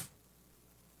enough.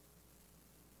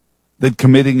 That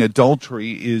committing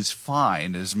adultery is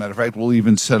fine. As a matter of fact, we'll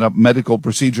even set up medical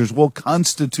procedures. We'll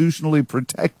constitutionally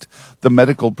protect the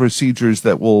medical procedures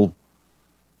that will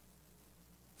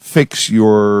fix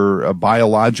your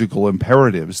biological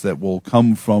imperatives that will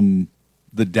come from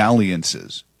the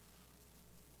dalliances.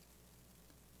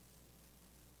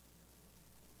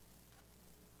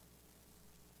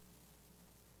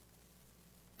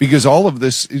 Because all of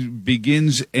this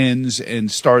begins, ends,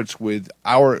 and starts with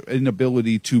our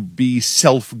inability to be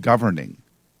self-governing.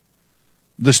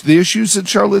 The issues at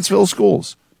Charlottesville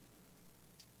schools.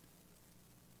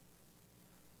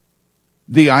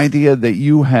 The idea that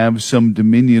you have some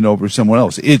dominion over someone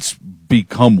else. It's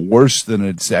become worse than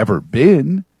it's ever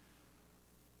been.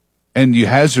 And you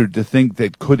hazard to think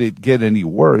that could it get any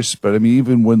worse? But I mean,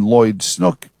 even when Lloyd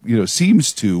Snook,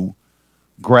 seems to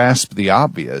grasp the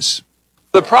obvious.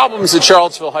 The problems that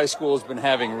Charlottesville High School has been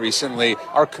having recently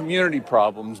are community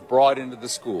problems brought into the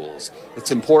schools.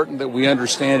 It's important that we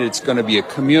understand it's going to be a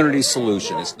community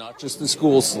solution. It's not just the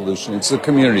school solution, it's a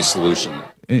community solution.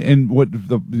 And what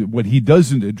he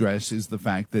doesn't address is the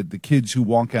fact that the kids who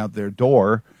walk out their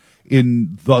door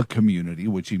in the community,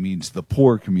 which he means the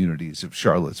poor communities of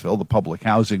Charlottesville, the public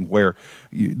housing, where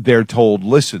they're told,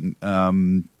 listen,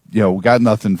 we got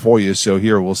nothing for you, so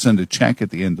here, we'll send a check at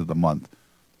the end of the month.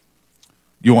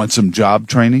 You want some job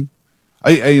training?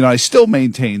 I still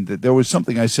maintain that there was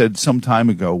something I said some time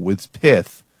ago with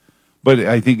pith, but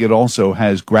I think it also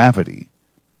has gravity.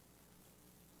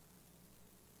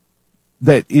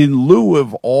 That in lieu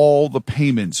of all the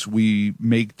payments we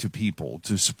make to people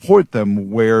to support them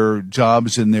where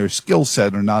jobs in their skill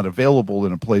set are not available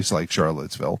in a place like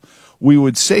Charlottesville, we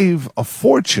would save a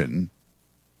fortune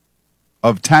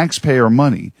of taxpayer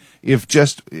money if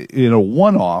just in a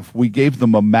one-off we gave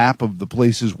them a map of the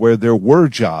places where there were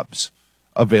jobs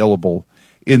available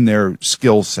in their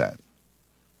skill set.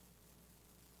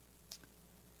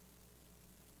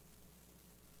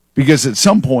 Because at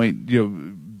some point,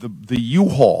 the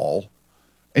U-Haul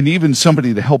and even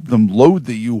somebody to help them load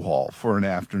the U-Haul for an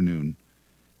afternoon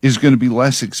is going to be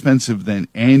less expensive than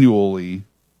annually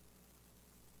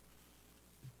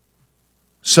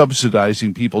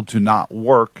subsidizing people to not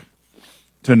work,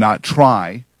 to not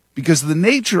try, because the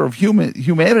nature of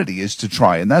humanity is to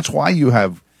try. And that's why you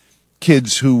have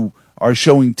kids who are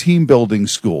showing team building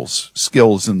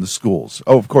skills in the schools.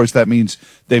 Oh, of course, that means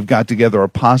they've got together a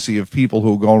posse of people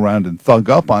who go around and thug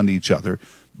up on each other.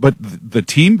 But the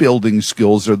team building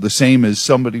skills are the same as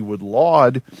somebody would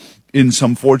laud in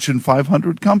some Fortune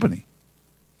 500 company.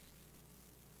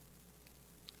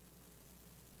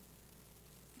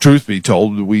 Truth be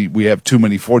told, we have too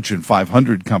many Fortune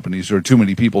 500 companies, or too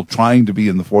many people trying to be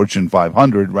in the Fortune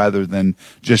 500 rather than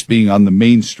just being on the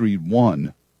Main Street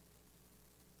one.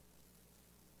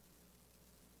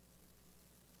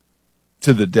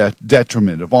 To the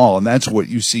detriment of all. And that's what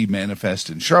you see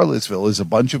manifest in Charlottesville, is a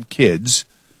bunch of kids,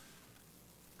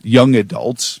 young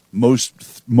adults.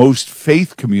 Most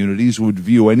faith communities would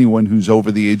view anyone who's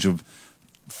over the age of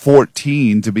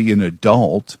 14 to be an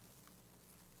adult,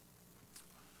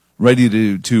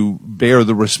 ready to bear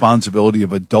the responsibility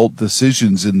of adult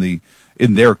decisions in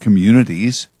their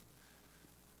communities.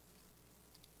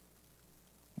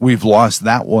 We've lost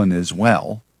that one as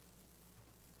well.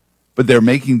 But they're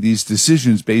making these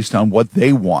decisions based on what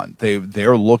they want.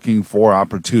 They're looking for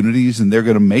opportunities, and they're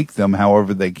going to make them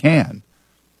however they can.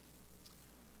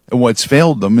 And what's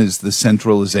failed them is the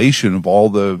centralization of all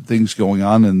the things going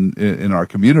on in our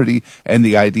community, and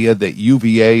the idea that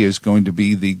UVA is going to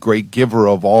be the great giver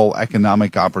of all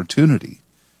economic opportunity.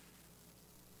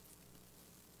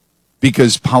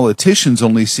 Because politicians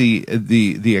only see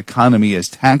the economy as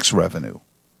tax revenue.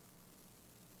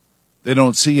 They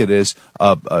don't see it as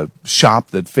a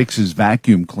shop that fixes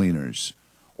vacuum cleaners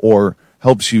or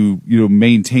helps you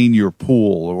maintain your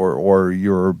pool or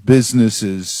your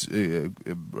business's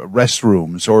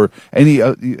restrooms, or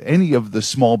any of the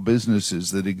small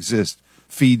businesses that exist.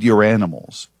 Feed your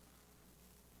animals.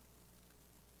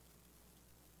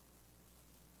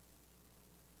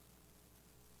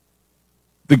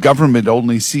 The government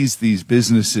only sees these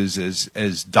businesses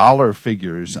as dollar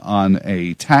figures on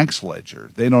a tax ledger.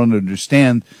 They don't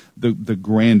understand the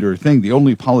grander thing. The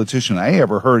only politician I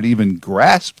ever heard even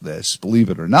grasp this, believe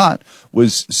it or not,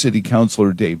 was City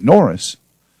Councilor Dave Norris,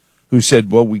 who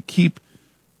said, well, we keep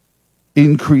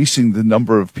increasing the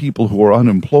number of people who are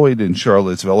unemployed in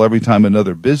Charlottesville every time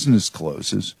another business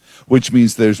closes, which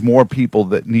means there's more people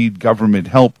that need government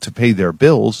help to pay their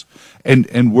bills,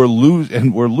 and we're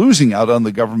losing out on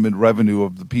the government revenue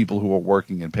of the people who are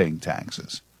working and paying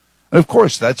taxes. And of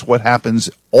course, that's what happens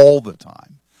all the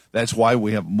time. That's why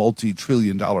we have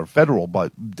multi-trillion-dollar federal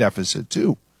deficit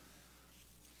too,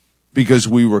 because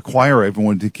we require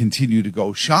everyone to continue to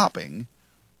go shopping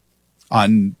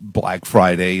on Black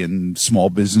Friday and Small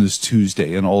Business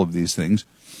Tuesday and all of these things.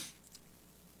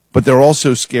 But they're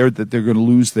also scared that they're going to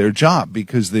lose their job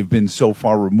because they've been so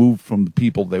far removed from the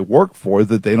people they work for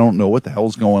that they don't know what the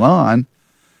hell's going on.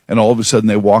 And all of a sudden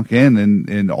they walk in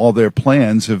and all their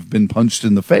plans have been punched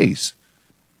in the face.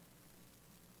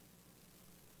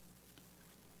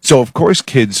 So, of course,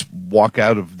 kids walk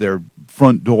out of their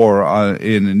front door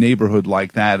in a neighborhood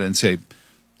like that and say,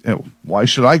 why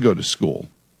should I go to school?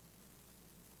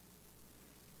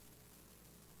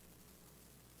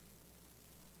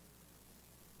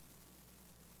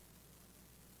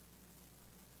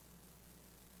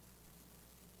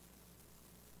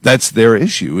 That's their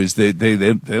issue, is they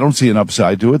don't see an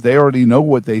upside to it. They already know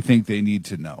what they think they need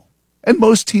to know. And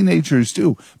most teenagers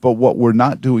do. But what we're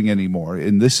not doing anymore,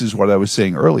 and this is what I was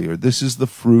saying earlier, this is the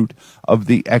fruit of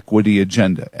the equity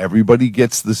agenda. Everybody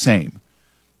gets the same.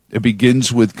 It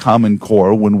begins with Common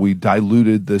Core, when we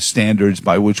diluted the standards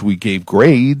by which we gave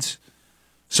grades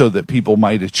so that people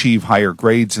might achieve higher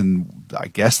grades. And I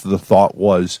guess the thought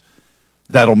was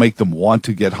that'll make them want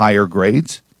to get higher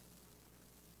grades.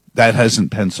 That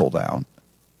hasn't penciled out.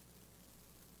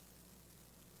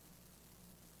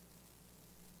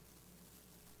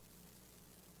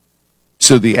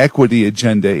 So the equity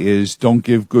agenda is don't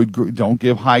give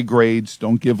high grades,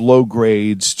 don't give low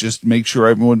grades, just make sure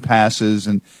everyone passes,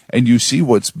 and you see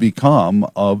what's become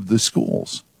of the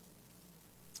schools.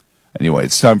 Anyway,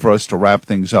 it's time for us to wrap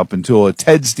things up until a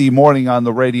Ted's D morning on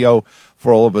the radio.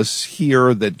 For all of us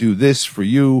here that do this for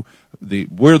you,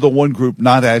 we're the one group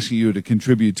not asking you to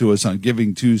contribute to us on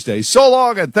Giving Tuesday. So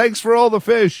long, and thanks for all the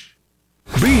fish.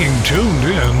 Being tuned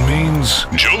in means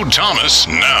Joe Thomas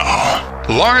now.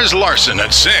 Lars Larson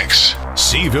at 6.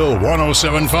 Seville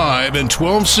 107.5 and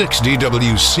 1260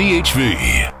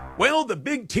 WCHV. Well, the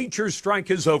big teacher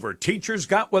strike is over. Teachers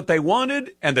got what they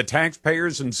wanted, and the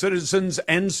taxpayers and citizens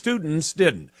and students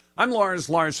didn't. I'm Lars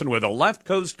Larson with a Left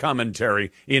Coast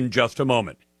commentary in just a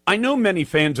moment. I know many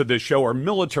fans of this show are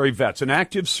military vets and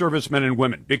active servicemen and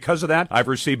women. Because of that, I've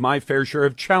received my fair share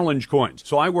of challenge coins.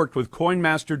 So I worked with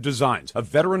Coinmaster Designs, a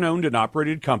veteran-owned and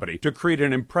operated company, to create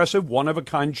an impressive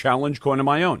one-of-a-kind challenge coin of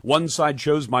my own. One side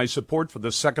shows my support for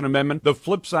the Second Amendment. The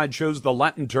flip side shows the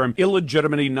Latin term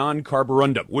illegitimae non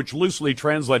carborundum, which loosely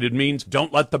translated means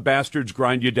don't let the bastards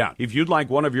grind you down. If you'd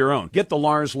like one of your own, get the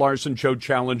Lars Larson Show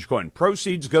challenge coin.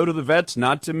 Proceeds go to the vets,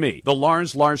 not to me. The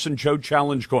Lars Larson Show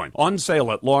challenge coin. On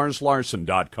sale at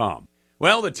LarsLarson.com.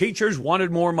 Well, the teachers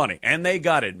wanted more money, and they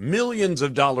got it, millions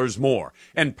of dollars more.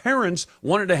 And parents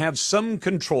wanted to have some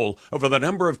control over the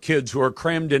number of kids who are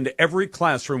crammed into every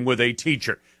classroom with a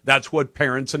teacher. That's what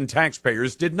parents and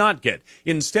taxpayers did not get.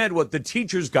 Instead, what the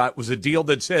teachers got was a deal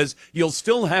that says you'll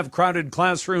still have crowded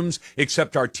classrooms,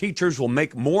 except our teachers will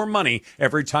make more money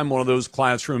every time one of those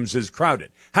classrooms is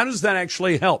crowded. How does that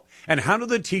actually help? And how do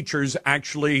the teachers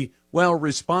actually,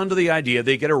 respond to the idea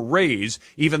they get a raise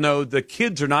even though the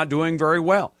kids are not doing very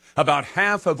well? About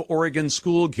half of Oregon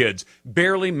school kids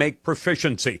barely make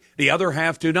proficiency. The other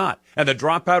half do not. And the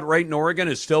dropout rate in Oregon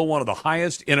is still one of the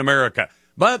highest in America.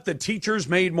 But the teachers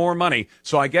made more money.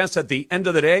 So I guess at the end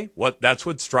of the day, that's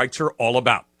what strikes are all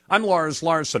about. I'm Lars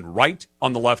Larson, right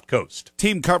on the left coast.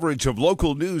 Team coverage of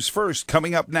local news first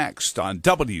coming up next on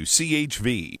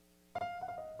WCHV.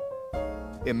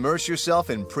 Immerse yourself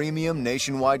in premium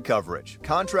nationwide coverage,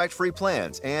 contract-free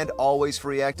plans, and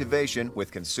always-free activation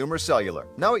with Consumer Cellular,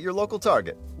 now at your local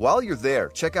Target. While you're there,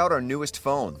 check out our newest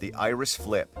phone, the Iris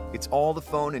Flip. It's all the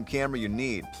phone and camera you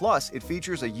need, plus it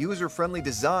features a user-friendly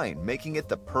design, making it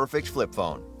the perfect flip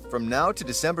phone. From now to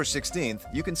December 16th,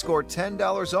 you can score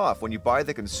 $10 off when you buy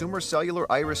the Consumer Cellular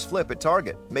Iris Flip at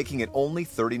Target, making it only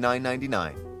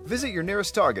 $39.99. Visit your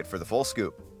nearest Target for the full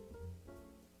scoop.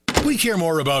 We care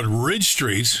more about Ridge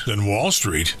Street than Wall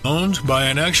Street. Owned by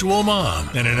an actual mom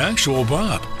and an actual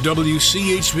pop.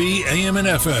 WCHV AM and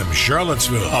FM,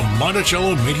 Charlottesville, a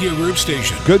Monticello Media Group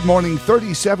station. Good morning.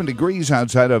 37 degrees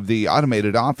outside of the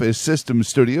Automated Office Systems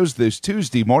Studios this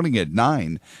Tuesday morning at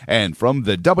 9. And from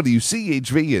the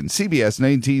WCHV and CBS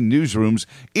 19 newsrooms,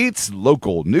 it's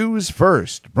local news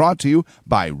first. Brought to you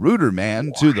by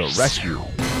Rooterman to the rescue.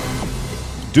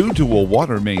 Due to a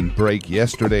water main break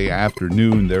yesterday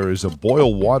afternoon, there is a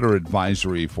boil water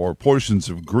advisory for portions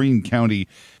of Greene County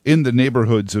in the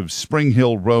neighborhoods of Spring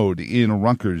Hill Road in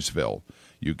Runkersville.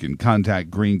 You can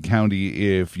contact Greene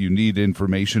County if you need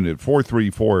information at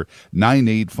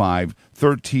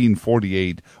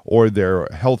 434-985-1348 or their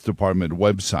health department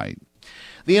website.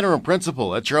 The interim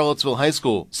principal at Charlottesville High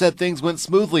School said things went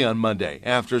smoothly on Monday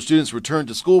after students returned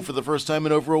to school for the first time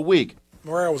in over a week.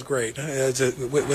 Morale was great.